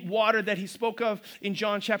same water that he spoke of in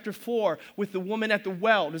John chapter 4 with the woman at the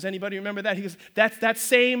well. Does anybody remember that? He goes, that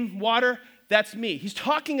same water, that's me. He's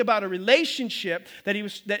talking about a relationship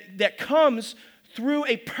that comes through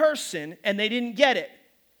a person, and they didn't get it.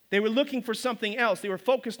 They were looking for something else. They were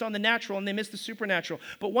focused on the natural, and they missed the supernatural.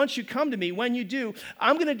 But once you come to me, when you do,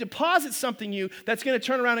 I'm going to deposit something in you that's going to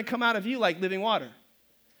turn around and come out of you like living water.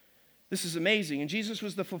 This is amazing. And Jesus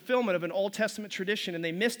was the fulfillment of an Old Testament tradition, and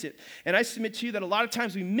they missed it. And I submit to you that a lot of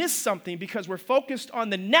times we miss something because we're focused on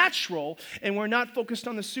the natural, and we're not focused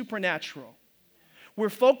on the supernatural. We're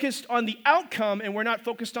focused on the outcome, and we're not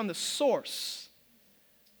focused on the source.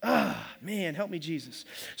 Man, help me, Jesus.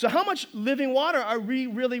 So how much living water are we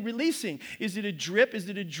really releasing? Is it a drip? Is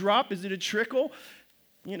it a drop? Is it a trickle?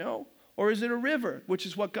 Or is it a river, which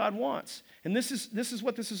is what God wants? And this is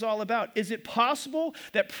what this is all about. Is it possible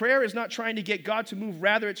that prayer is not trying to get God to move,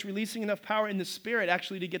 rather it's releasing enough power in the Spirit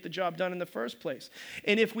actually to get the job done in the first place?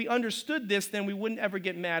 And if we understood this, then we wouldn't ever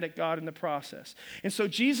get mad at God in the process. And so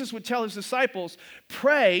Jesus would tell his disciples,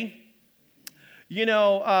 pray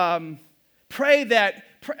that,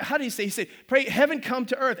 how do you say? He said, pray heaven come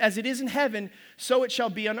to earth. As it is in heaven, so it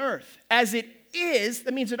shall be on earth. As it is,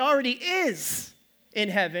 that means it already is in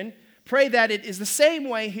heaven. Pray that it is the same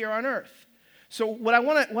way here on earth. So what I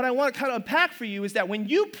want to kind of unpack for you is that when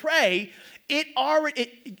you pray,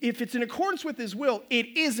 if it's in accordance with his will,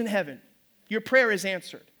 it is in heaven. Your prayer is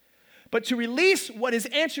answered. But to release what is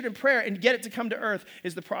answered in prayer and get it to come to earth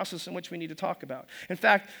is the process in which we need to talk about. In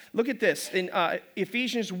fact, look at this. In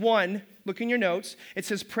Ephesians 1, look in your notes. It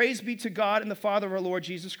says, praise be to God and the Father of our Lord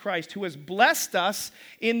Jesus Christ, who has blessed us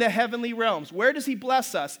in the heavenly realms. Where does he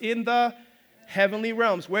bless us? In the heavenly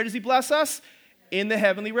realms. Where does he bless us? in the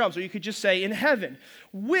heavenly realms, or you could just say in heaven,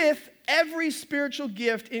 with every spiritual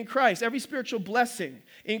gift in Christ, every spiritual blessing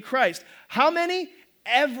in Christ. How many?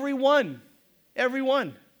 Every one. Every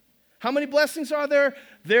one. How many blessings are there?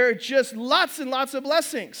 There are just lots and lots of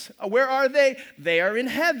blessings. Where are they? They are in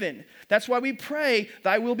heaven. That's why we pray,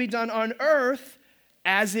 thy will be done on earth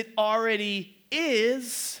as it already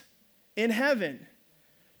is in heaven.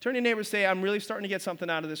 Turn to your neighbor and say, I'm really starting to get something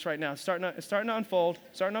out of this right now. It's starting to unfold,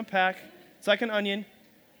 starting to unpack. It's like an onion.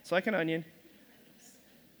 It's like an onion.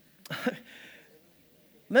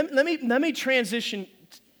 Let me transition.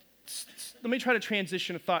 Let me try to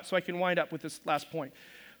transition a thought so I can wind up with this last point.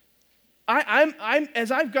 As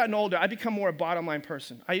I've gotten older, I've become more a bottom line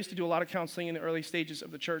person. I used to do a lot of counseling in the early stages of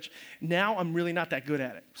the church. Now I'm really not that good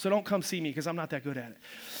at it. So don't come see me because I'm not that good at it.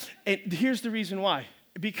 And here's the reason why.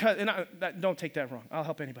 Don't take that wrong. I'll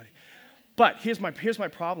help anybody. But here's my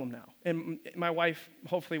problem now. And my wife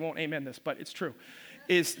hopefully won't amen this, but it's true.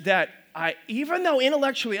 Is that even though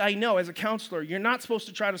intellectually I know as a counselor, you're not supposed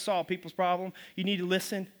to try to solve people's problem. You need to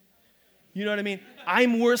listen. You know what I mean?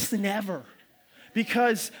 I'm worse than ever.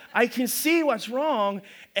 Because I can see what's wrong,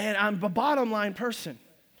 and I'm a bottom line person.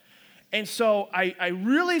 And so I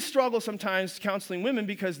really struggle sometimes counseling women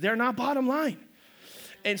because they're not bottom line.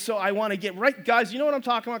 And so I want to get right. Guys, you know what I'm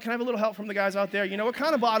talking about? Can I have a little help from the guys out there? You know what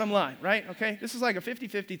kind of bottom line, right? Okay? This is like a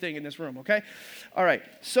 50-50 thing in this room, okay? All right.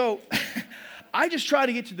 So I just try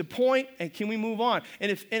to get to the point, and can we move on?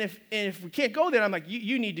 And if we can't go there, I'm like,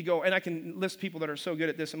 you need to go. And I can list people that are so good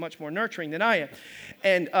at this and much more nurturing than I am.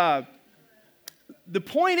 And the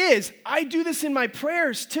point is, I do this in my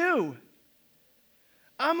prayers too.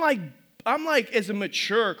 I'm like as a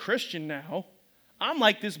mature Christian now, I'm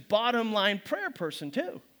like this bottom line prayer person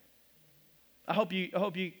too. I hope you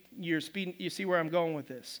see where I'm going with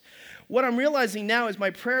this. What I'm realizing now is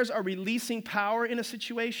my prayers are releasing power in a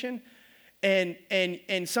situation, and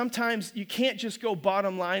sometimes you can't just go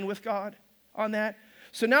bottom line with God on that.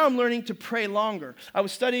 So now I'm learning to pray longer. I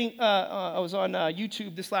was studying, I was on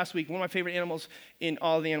YouTube this last week. One of my favorite animals in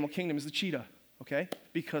all of the animal kingdom is the cheetah, okay?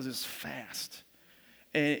 Because it's fast.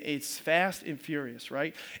 And it's fast and furious,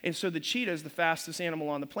 right? And so the cheetah is the fastest animal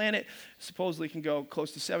on the planet. Supposedly can go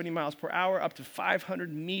close to 70 miles per hour, up to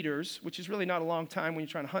 500 meters, which is really not a long time when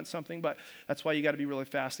you're trying to hunt something, but that's why you got to be really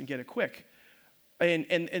fast and get it quick.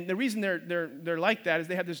 And the reason they're like that is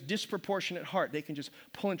they have this disproportionate heart. They can just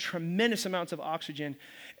pull in tremendous amounts of oxygen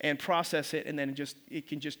and process it, and then it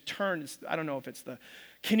can just turn. I don't know if it's the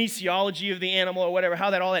kinesiology of the animal or whatever,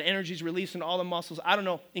 how all that energy is released in all the muscles. I don't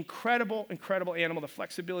know. Incredible, incredible animal. The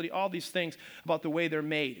flexibility, all these things about the way they're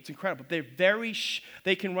made. It's incredible. They're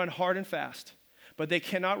they can run hard and fast, but they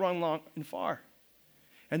cannot run long and far.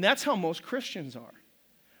 And that's how most Christians are.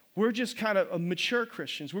 We're just kind of mature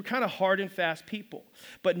Christians. We're kind of hard and fast people,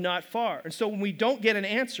 but not far. And so when we don't get an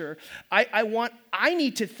answer, I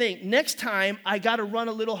need to think, next time I got to run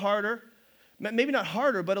a little harder, maybe not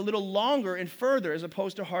harder, but a little longer and further as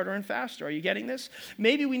opposed to harder and faster. Are you getting this?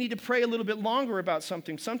 Maybe we need to pray a little bit longer about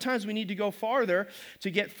something. Sometimes we need to go farther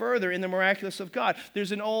to get further in the miraculous of God.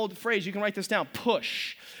 There's an old phrase, you can write this down,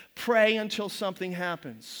 push. Pray until something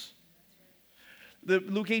happens.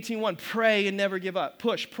 Luke 18:1, pray and never give up.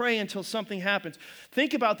 Push, pray until something happens.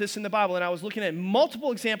 Think about this in the Bible, and I was looking at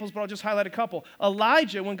multiple examples, but I'll just highlight a couple.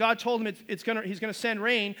 Elijah, when God told him he's going to send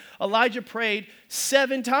rain, Elijah prayed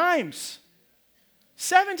 7 times.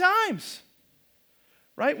 7 times.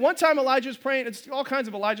 Right? One time Elijah was praying, it's all kinds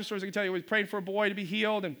of Elijah stories I can tell you. He was praying for a boy to be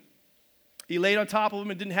healed, and he laid on top of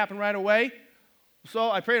him. It didn't happen right away.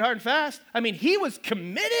 So I prayed hard and fast. I mean, he was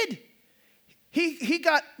committed. He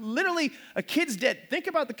got literally, a kid's dead. Think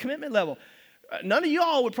about the commitment level. None of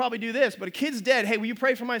y'all would probably do this, but a kid's dead. Hey, will you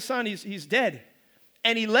pray for my son? He's dead.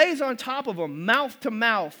 And he lays on top of him, mouth to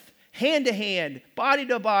mouth, hand to hand, body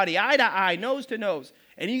to body, eye to eye, nose to nose.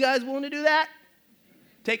 Any of you guys willing to do that?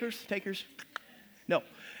 Takers? No.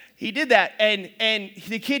 He did that, and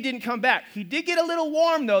the kid didn't come back. He did get a little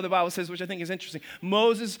warm, though, the Bible says, which I think is interesting.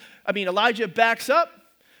 Elijah backs up,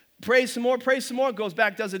 prays some more, goes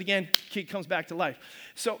back, does it again, kid comes back to life.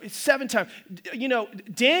 So it's 7 times.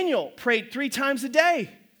 Daniel prayed 3 times a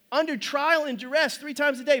day. Under trial and duress, 3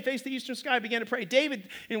 times a day, faced the eastern sky, began to pray. David,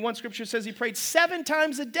 in one scripture, says he prayed 7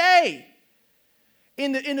 times a day.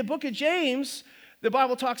 In the book of James, the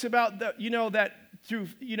Bible talks about that through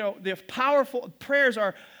the powerful prayers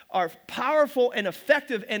are powerful and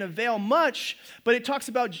effective and avail much, but it talks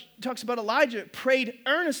about Elijah prayed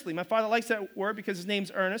earnestly. My father likes that word because his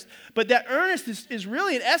name's Ernest, but that earnest is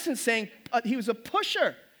really in essence saying he was a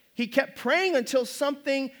pusher. He kept praying until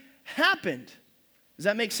something happened. Does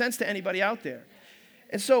that make sense to anybody out there?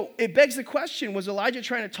 And so it begs the question, was Elijah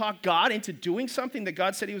trying to talk God into doing something that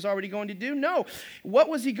God said he was already going to do? No. What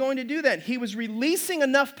was he going to do then? He was releasing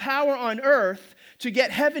enough power on earth to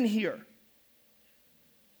get heaven here.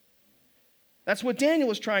 That's what Daniel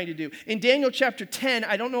was trying to do. In Daniel chapter 10,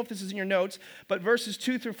 I don't know if this is in your notes, but verses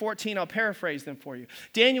 2 through 14, I'll paraphrase them for you.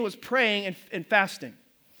 Daniel was praying and fasting.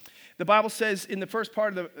 The Bible says in the first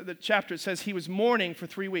part of the chapter, it says he was mourning for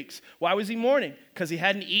 3 weeks. Why was he mourning? Because he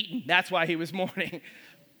hadn't eaten. That's why he was mourning.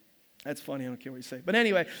 That's funny. I don't care what you say. But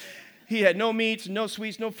anyway, he had no meats, no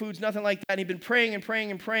sweets, no foods, nothing like that. And he'd been praying and praying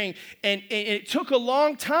and praying. And it took a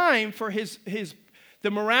long time for the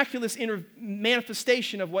miraculous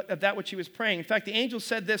manifestation of that which he was praying. In fact, the angel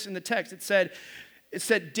said this in the text. It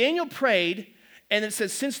said Daniel prayed. And it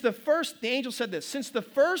says, the angel said this, since the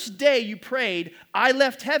first day you prayed, I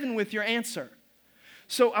left heaven with your answer.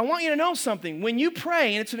 So I want you to know something. When you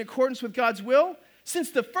pray and it's in accordance with God's will,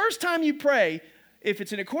 since the first time you pray, if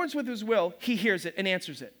it's in accordance with his will, he hears it and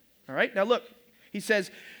answers it. All right? Now look, he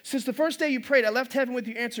says, since the first day you prayed, I left heaven with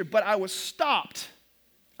your answer, but I was stopped.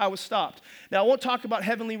 Now, I won't talk about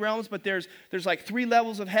heavenly realms, but there's like 3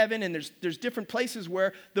 levels of heaven, and there's different places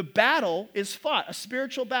where the battle is fought, a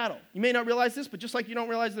spiritual battle. You may not realize this, but just like you don't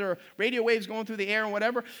realize there are radio waves going through the air and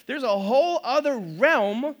whatever, there's a whole other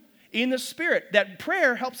realm in the spirit that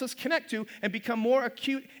prayer helps us connect to and become more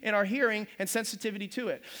acute in our hearing and sensitivity to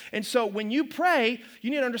it. And so when you pray, you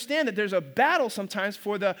need to understand that there's a battle sometimes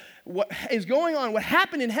for what is going on, what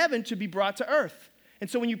happened in heaven to be brought to earth. And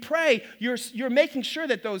so when you pray, you're making sure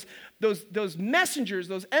that those messengers,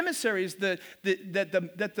 those emissaries, that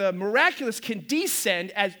the miraculous can descend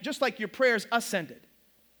as just like your prayers ascended.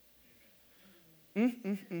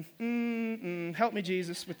 Help me,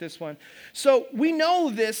 Jesus, with this one. So we know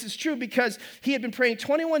this is true because he had been praying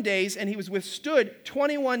 21 days and he was withstood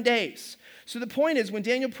 21 days. So the point is, when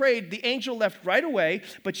Daniel prayed, the angel left right away,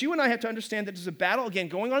 but you and I have to understand that there's a battle, again,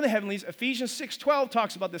 going on in the heavenlies. Ephesians 6:12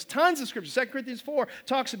 talks about this. Tons of scripture. 2 Corinthians 4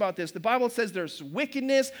 talks about this. The Bible says there's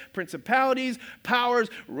wickedness, principalities, powers,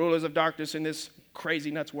 rulers of darkness in this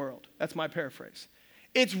crazy nuts world. That's my paraphrase.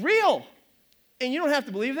 It's real, and you don't have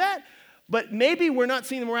to believe that. But maybe we're not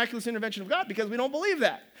seeing the miraculous intervention of God because we don't believe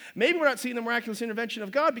that. Maybe we're not seeing the miraculous intervention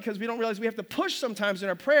of God because we don't realize we have to push sometimes in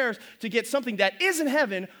our prayers to get something that is in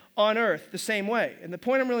heaven on earth the same way. And the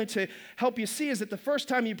point I'm willing to help you see is that the first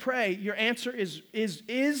time you pray, your answer is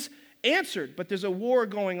answered, but there's a war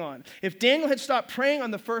going on. If Daniel had stopped praying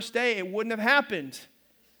on the first day, it wouldn't have happened.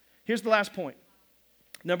 Here's the last point.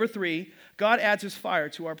 Number 3, God adds his fire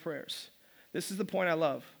to our prayers. This is the point I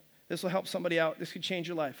love. This will help somebody out. This could change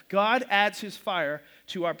your life. God adds his fire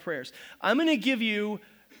to our prayers. I'm going to give you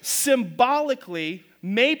symbolically,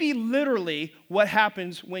 maybe literally, what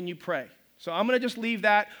happens when you pray. So I'm going to just leave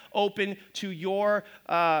that open to your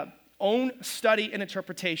own study and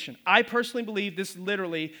interpretation. I personally believe this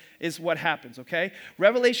literally is what happens, okay?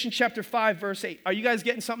 Revelation chapter 5, verse 8. Are you guys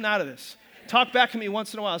getting something out of this? Talk back to me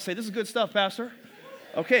once in a while. Say, this is good stuff, Pastor.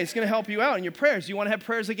 Okay, it's going to help you out in your prayers. You want to have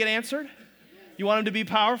prayers that get answered? You want them to be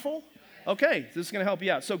powerful? Okay, this is going to help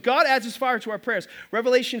you out. So God adds his fire to our prayers.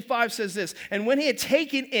 Revelation 5 says this, and when he had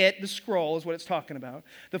taken it, the scroll is what it's talking about,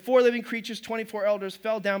 the 4 living creatures, 24 elders,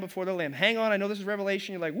 fell down before the Lamb. Hang on, I know this is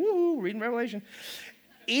Revelation. You're like, woo, reading Revelation.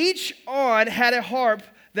 Each on had a harp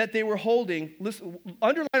that they were holding. Listen,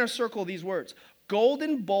 underline or circle these words.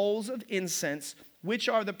 Golden bowls of incense, which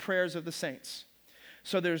are the prayers of the saints.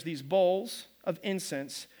 So there's these bowls of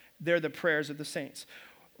incense. They're the prayers of the saints.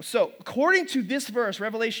 So, according to this verse,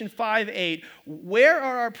 Revelation 5:8, where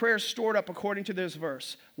are our prayers stored up according to this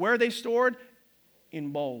verse? Where are they stored?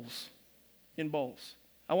 In bowls. In bowls.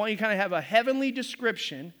 I want you to kind of have a heavenly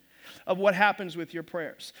description of what happens with your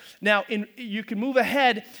prayers. Now, you can move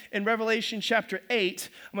ahead in Revelation chapter 8.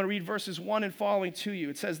 I'm going to read verses 1 and following to you.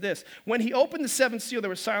 It says this, when he opened the 7th seal, there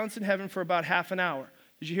was silence in heaven for about half an hour.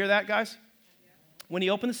 Did you hear that, guys? When he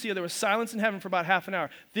opened the seal, there was silence in heaven for about half an hour.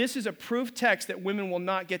 This is a proof text that women will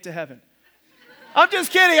not get to heaven. I'm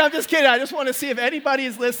just kidding. I just want to see if anybody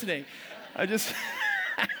is listening.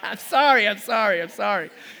 I'm sorry.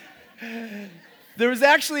 There was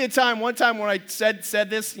actually one time when I said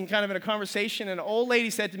this in kind of in a conversation, and an old lady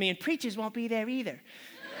said to me, and preachers won't be there either.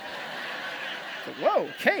 So, whoa,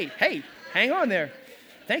 okay, hey, hang on there.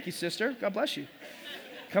 Thank you, sister. God bless you.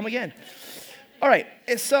 Come again. All right,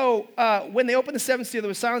 so when they opened the 7th seal, there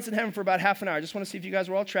was silence in heaven for about half an hour. I just want to see if you guys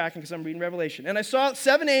were all tracking because I'm reading Revelation. And I saw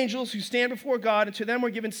 7 angels who stand before God, and to them were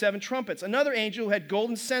given 7 trumpets. Another angel who had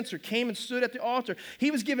golden censer came and stood at the altar. He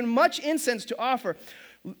was given much incense to offer.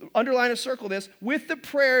 Underline or circle this, with the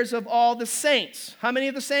prayers of all the saints. How many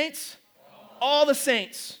of the saints? All the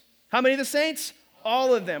saints. How many of the saints?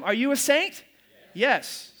 All of them. Are you a saint?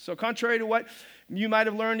 Yes. So contrary to what you might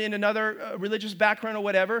have learned in another religious background or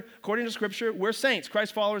whatever, according to Scripture, we're saints.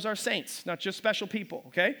 Christ followers are saints, not just special people,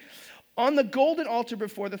 okay? On the golden altar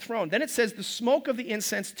before the throne. Then it says, the smoke of the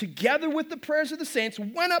incense, together with the prayers of the saints,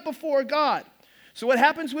 went up before God. So what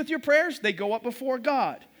happens with your prayers? They go up before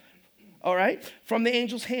God, all right, from the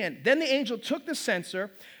angel's hand. Then the angel took the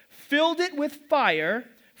censer, filled it with fire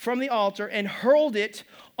from the altar, and hurled it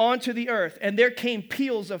onto the earth. And there came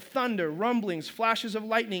peals of thunder, rumblings, flashes of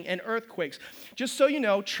lightning, and earthquakes. Just so you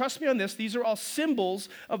know, trust me on this, these are all symbols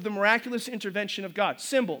of the miraculous intervention of God.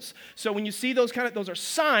 Symbols. So when you see those those are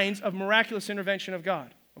signs of miraculous intervention of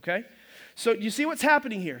God, okay? So you see what's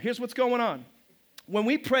happening here. Here's what's going on. When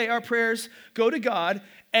we pray, our prayers go to God,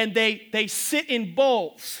 and they sit in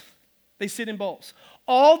bowls. They sit in bowls.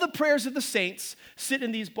 All the prayers of the saints sit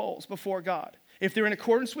in these bowls before God. If they're in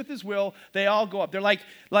accordance with His will, they all go up. They're like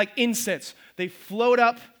incense. They float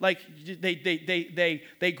up, like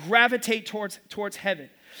they gravitate towards heaven.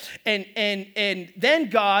 And then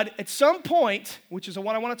God, at some point, which is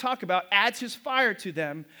what I want to talk about, adds His fire to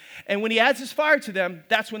them. And when He adds His fire to them,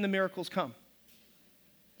 that's when the miracles come.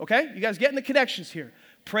 Okay? You guys getting the connections here?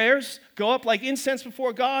 Prayers go up like incense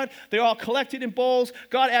before God. They're all collected in bowls.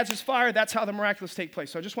 God adds His fire. That's how the miraculous take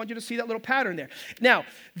place. So I just want you to see that little pattern there. Now,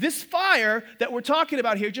 this fire that we're talking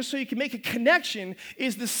about here, just so you can make a connection,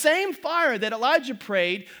 is the same fire that Elijah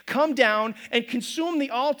prayed come down and consume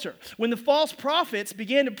the altar. When the false prophets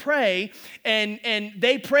began to pray, and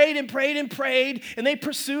they prayed and prayed and prayed, and they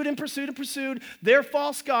pursued and pursued and pursued their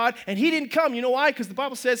false god, and he didn't come. You know why? Because the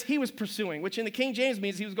Bible says he was pursuing, which in the King James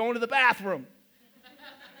means he was going to the bathroom.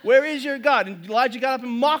 Where is your God? And Elijah got up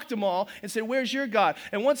and mocked them all and said, where's your God?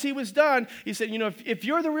 And once he was done, he said, if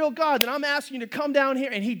you're the real God, then I'm asking you to come down here.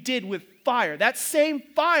 And he did with fire. That same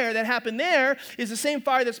fire that happened there is the same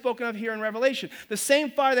fire that's spoken of here in Revelation. The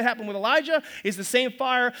same fire that happened with Elijah is the same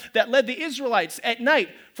fire that led the Israelites at night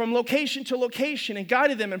from location to location and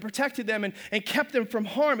guided them and protected them and kept them from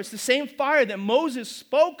harm. It's the same fire that Moses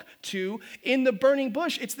spoke to in the burning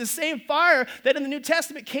bush. It's the same fire that in the New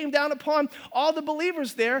Testament came down upon all the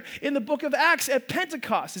believers there in the book of Acts at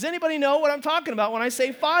Pentecost. Does anybody know what I'm talking about when I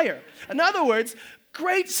say fire? In other words,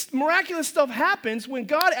 great miraculous stuff happens when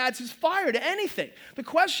God adds His fire to anything. The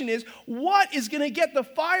question is, what is going to get the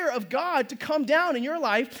fire of God to come down in your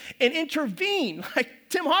life and intervene? Like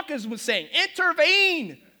Tim Hawkins was saying,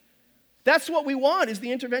 intervene. That's what we want, is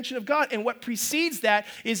the intervention of God. And what precedes that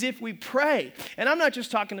is if we pray. And I'm not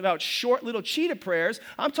just talking about short little cheetah prayers.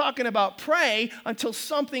 I'm talking about pray until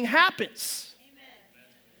something happens.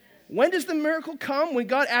 When does the miracle come? When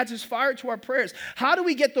God adds His fire to our prayers. How do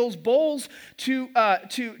we get those bowls to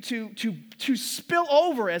spill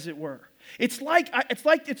over, as it were? It's like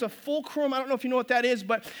it's a fulcrum. I don't know if you know what that is,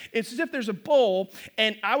 but it's as if there's a bowl,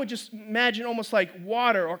 and I would just imagine almost like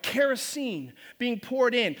water or kerosene being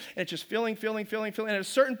poured in, and it's just filling. And at a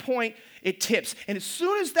certain point, it tips. And as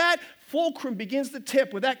soon as that fulcrum begins to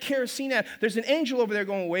tip with that kerosene, there's an angel over there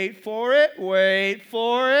going, wait for it.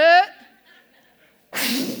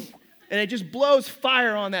 And it just blows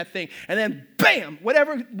fire on that thing. And then, bam,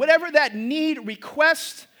 whatever that need,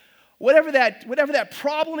 request, whatever that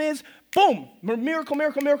problem is, boom, miracle.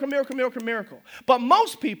 But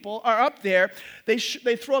most people are up there, they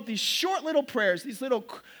throw up these short little prayers, these little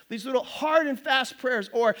hard and fast prayers,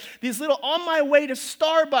 or these little on my way to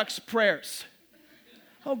Starbucks prayers.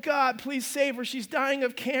 Oh, God, please save her. She's dying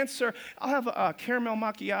of cancer. I'll have a caramel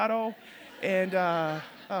macchiato and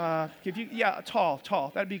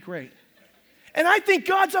tall. That'd be great. And I think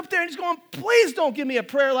God's up there and He's going, please don't give me a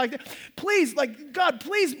prayer like that. Please, God,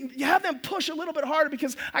 please have them push a little bit harder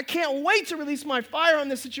because I can't wait to release my fire on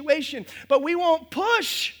this situation. But we won't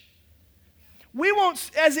push. We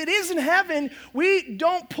won't, as it is in heaven, we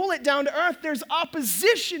don't pull it down to earth. There's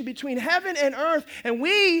opposition between heaven and earth. And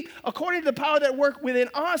we, according to the power that work within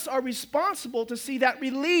us, are responsible to see that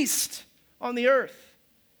released on the earth.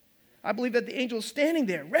 I believe that the angel is standing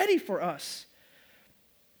there, ready for us.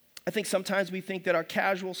 I think sometimes we think that our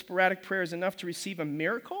casual, sporadic prayer is enough to receive a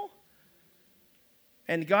miracle,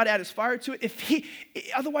 and God add His fire to it.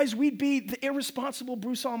 Otherwise, we'd be the irresponsible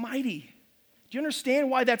Bruce Almighty. Do you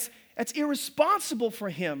understand why that's irresponsible for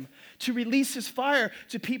Him to release His fire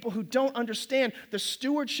to people who don't understand the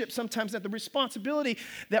stewardship sometimes, that the responsibility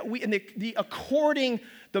that we, and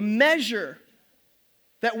the measure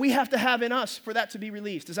that we have to have in us for that to be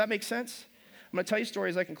released. Does that make sense? I'm going to tell you a story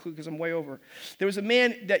as I conclude because I'm way over. There was a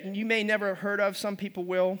man that you may never have heard of. Some people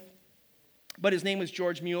will. But his name was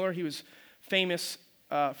George Mueller. He was famous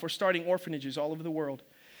for starting orphanages all over the world.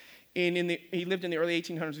 And he lived in the early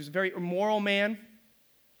 1800s. He was a very immoral man,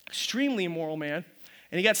 extremely immoral man.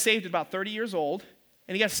 And he got saved at about 30 years old.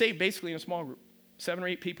 And he got saved basically in a small group, 7 or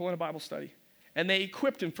 8 people in a Bible study. And they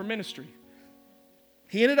equipped him for ministry.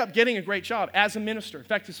 He ended up getting a great job as a minister. In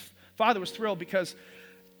fact, his father was thrilled because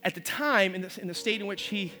at the time, in the state in which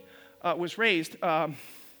he was raised,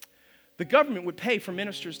 the government would pay for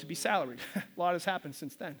ministers to be salaried. A lot has happened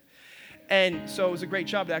since then. And so it was a great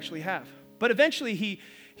job to actually have. But eventually he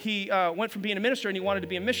went from being a minister and he wanted to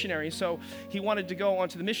be a missionary. So he wanted to go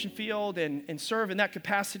onto the mission field and serve in that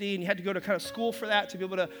capacity. And he had to go to kind of school for that to be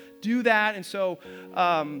able to do that. And so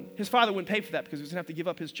his father wouldn't pay for that because he was going to have to give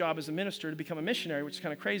up his job as a minister to become a missionary, which is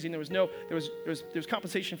kind of crazy. And there was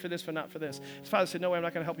compensation for this, but not for this. His father said, no way, I'm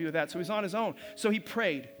not going to help you with that. So he's on his own. So he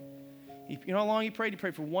prayed. You know how long he prayed? He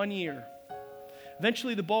prayed for 1 year.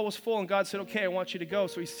 Eventually, the bowl was full, and God said, okay, I want you to go.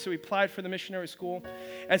 So he applied for the missionary school.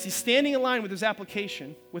 As he's standing in line with his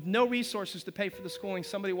application, with no resources to pay for the schooling,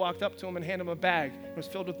 somebody walked up to him and handed him a bag. It was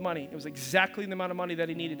filled with money. It was exactly the amount of money that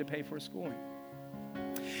he needed to pay for his schooling.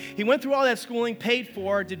 He went through all that schooling, paid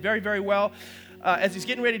for, did very, very well. As he's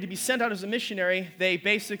getting ready to be sent out as a missionary, they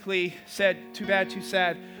basically said, too bad, too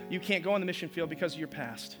sad, you can't go on the mission field because of your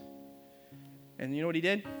past. And you know what he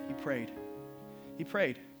did? He prayed. He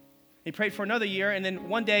prayed. He prayed for another year, and then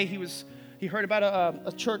one day he heard about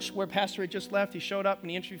a church where a pastor had just left. He showed up and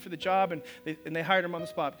he interviewed for the job, and they hired him on the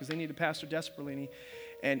spot because they needed a pastor desperately.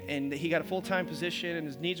 And he got a full-time position, and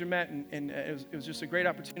his needs were met, and it was just a great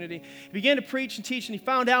opportunity. He began to preach and teach, and he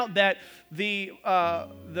found out that the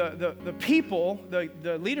people,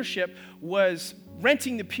 the leadership, was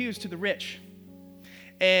renting the pews to the rich.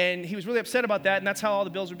 And he was really upset about that, and that's how all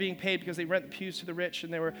the bills were being paid, because they rent the pews to the rich,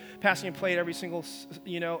 and they were passing a plate every single,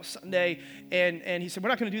 Sunday. And he said, we're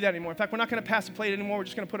not going to do that anymore. In fact, we're not going to pass a plate anymore. We're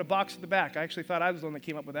just going to put a box at the back. I actually thought I was the one that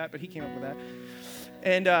came up with that, but he came up with that.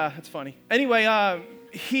 And it's funny. Anyway,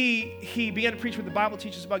 he began to preach what the Bible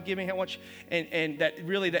teaches about giving, how much, and that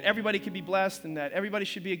everybody could be blessed, and that everybody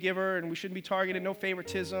should be a giver, and we shouldn't be targeted, no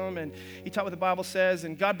favoritism. And he taught what the Bible says,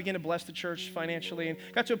 and God began to bless the church financially, and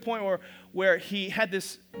got to a point where he had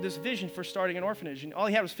this vision for starting an orphanage, and all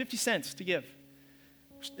he had was 50 cents to give.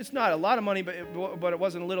 It's not a lot of money, but it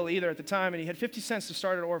wasn't a little either at the time, and he had 50 cents to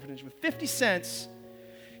start an orphanage. With 50 cents,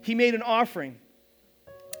 he made an offering.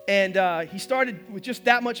 And he started with just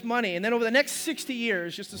that much money. And then over the next 60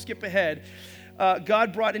 years, just to skip ahead,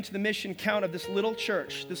 God brought into the mission count of this little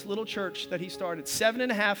church that he started,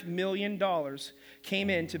 $7.5 million came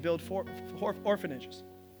in to build 4 orphanages.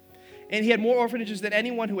 And he had more orphanages than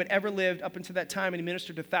anyone who had ever lived up until that time, and he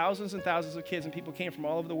ministered to thousands and thousands of kids, and people came from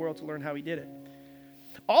all over the world to learn how he did it.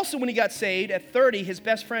 Also, when he got saved, at 30, his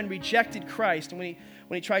best friend rejected Christ, and when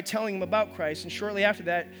he tried telling him about Christ, and shortly after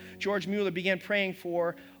that, George Mueller began praying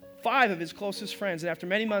for 5 of his closest friends, and after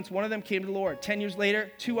many months, one of them came to the Lord. 10 years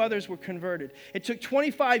later, 2 others were converted. It took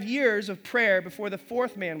 25 years of prayer before the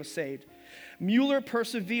 4th man was saved. Mueller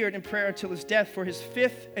persevered in prayer until his death for his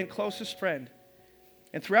 5th and closest friend.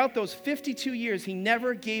 And throughout those 52 years, he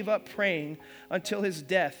never gave up praying until his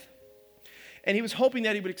death. And he was hoping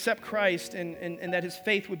that he would accept Christ and that his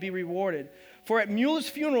faith would be rewarded. For at Mueller's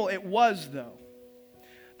funeral, it was, though.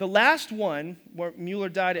 The last one, where Mueller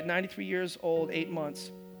died at 93 years old, 8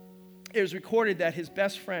 months, it was recorded that his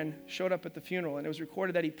best friend showed up at the funeral, and it was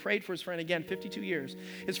recorded that he prayed for his friend again, 52 years.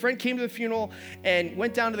 His friend came to the funeral and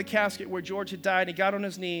went down to the casket where George had died, and he got on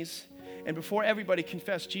his knees, and before everybody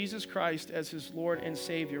confessed Jesus Christ as his Lord and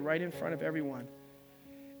Savior right in front of everyone.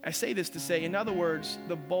 I say this to say, in other words,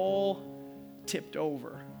 the bowl tipped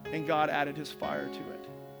over, and God added his fire to it.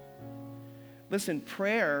 Listen,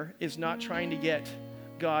 prayer is not trying to get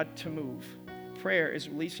God to move. Prayer is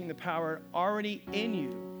releasing the power already in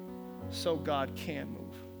you, so God can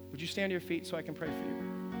move. Would you stand to your feet so I can pray for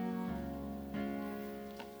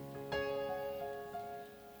you?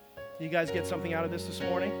 You guys get something out of this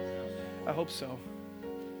morning? I hope so.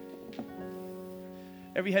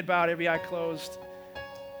 Every head bowed, every eye closed.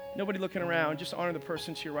 Nobody looking around. Just honor the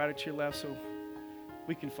person to your right or to your left so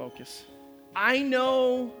we can focus. I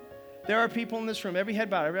know there are people in this room, every head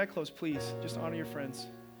bowed, every eye closed, please, just honor your friends.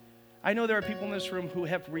 I know there are people in this room who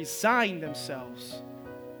have resigned themselves.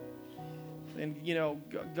 And,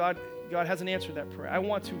 God hasn't answered that prayer. I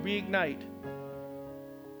want to reignite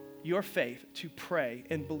your faith to pray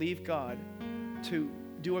and believe God to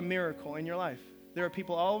do a miracle in your life. There are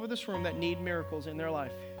people all over this room that need miracles in their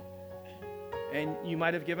life. And you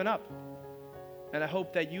might have given up. And I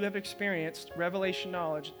hope that you have experienced revelation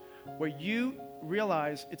knowledge where you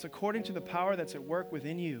realize it's according to the power that's at work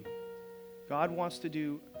within you. God wants to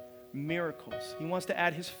do miracles. He wants to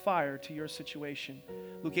add his fire to your situation.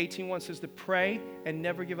 Luke 18:1 says to pray and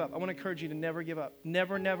never give up. I want to encourage you to never give up.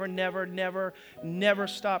 Never, never, never, never, never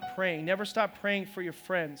stop praying. Never stop praying for your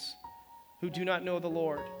friends who do not know the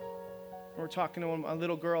Lord. We were talking to a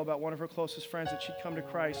little girl about one of her closest friends that she'd come to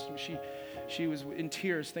Christ, and she was in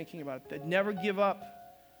tears thinking about it. That never give up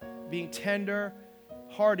being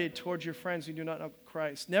tender-hearted towards your friends who do not know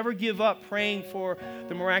Christ. Never give up praying for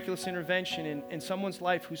the miraculous intervention in someone's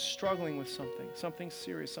life who's struggling with something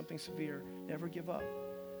serious, something severe. Never give up.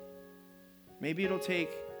 Maybe it'll take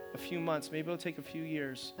a few months. Maybe it'll take a few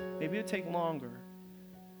years. Maybe it'll take longer.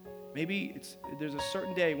 Maybe there's a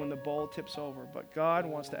certain day when the bowl tips over, but God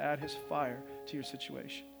wants to add his fire to your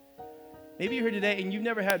situation. Maybe you're here today and you've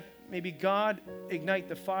never had maybe God ignite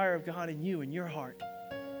the fire of God in you, in your heart.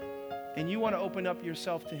 And you want to open up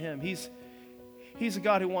yourself to him. He's a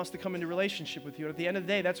God who wants to come into relationship with you. At the end of the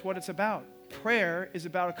day, that's what it's about. Prayer is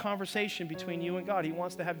about a conversation between you and God. He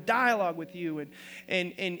wants to have dialogue with you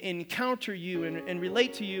and encounter you and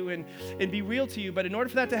relate to you and be real to you. But in order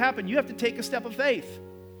for that to happen, you have to take a step of faith.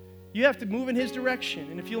 You have to move in his direction.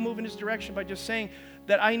 And if you'll move in his direction by just saying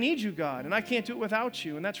that I need you, God, and I can't do it without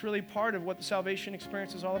you. And that's really part of what the salvation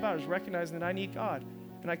experience is all about, is recognizing that I need God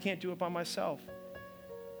and I can't do it by myself.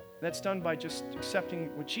 That's done by just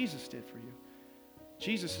accepting what Jesus did for you.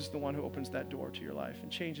 Jesus is the one who opens that door to your life and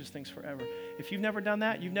changes things forever. If you've never done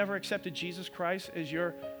that, you've never accepted Jesus Christ as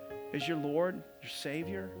your Lord, your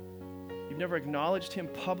Savior, you've never acknowledged him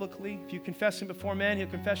publicly. If you confess him before men, he'll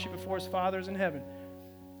confess you before his Father in heaven.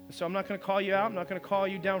 So I'm not going to call you out. I'm not going to call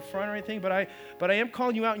you down front or anything, but I am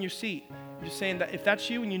calling you out in your seat. I'm just saying that if that's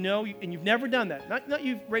you and you know, and you've never done that, not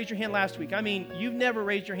you raised your hand last week. I mean, you've never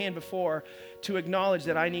raised your hand before to acknowledge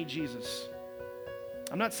that I need Jesus.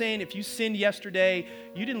 I'm not saying if you sinned yesterday,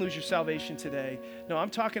 you didn't lose your salvation today. No, I'm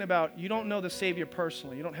talking about you don't know the Savior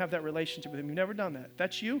personally. You don't have that relationship with him. You've never done that. If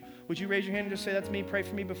that's you, would you raise your hand and just say, that's me, pray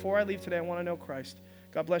for me before I leave today. I want to know Christ.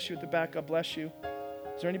 God bless you at the back. God bless you.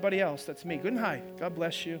 Is there anybody else? That's me. Good and high. God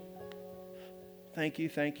bless you. Thank you,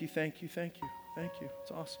 thank you, thank you, thank you, thank you.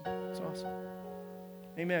 It's awesome. It's awesome.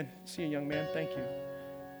 Amen. See you, young man. Thank you.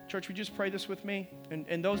 Church, would you just pray this with me?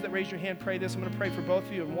 And those that raise your hand, pray this. I'm going to pray for both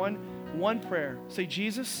of you in one prayer. Say,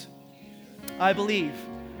 Jesus, I believe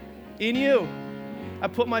in you. I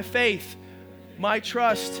put my faith, my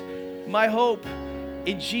trust, my hope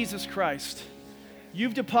in Jesus Christ.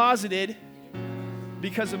 You've deposited,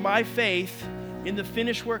 because of my faith in the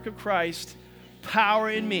finished work of Christ, power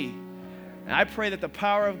in me. And I pray that the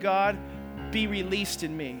power of God be released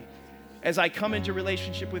in me as I come into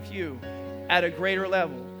relationship with you at a greater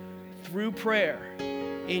level through prayer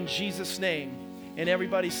in Jesus' name. And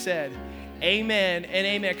everybody said, amen and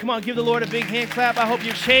amen. Come on, give the Lord a big hand clap. I hope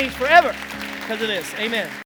you're changed forever because of this. Amen.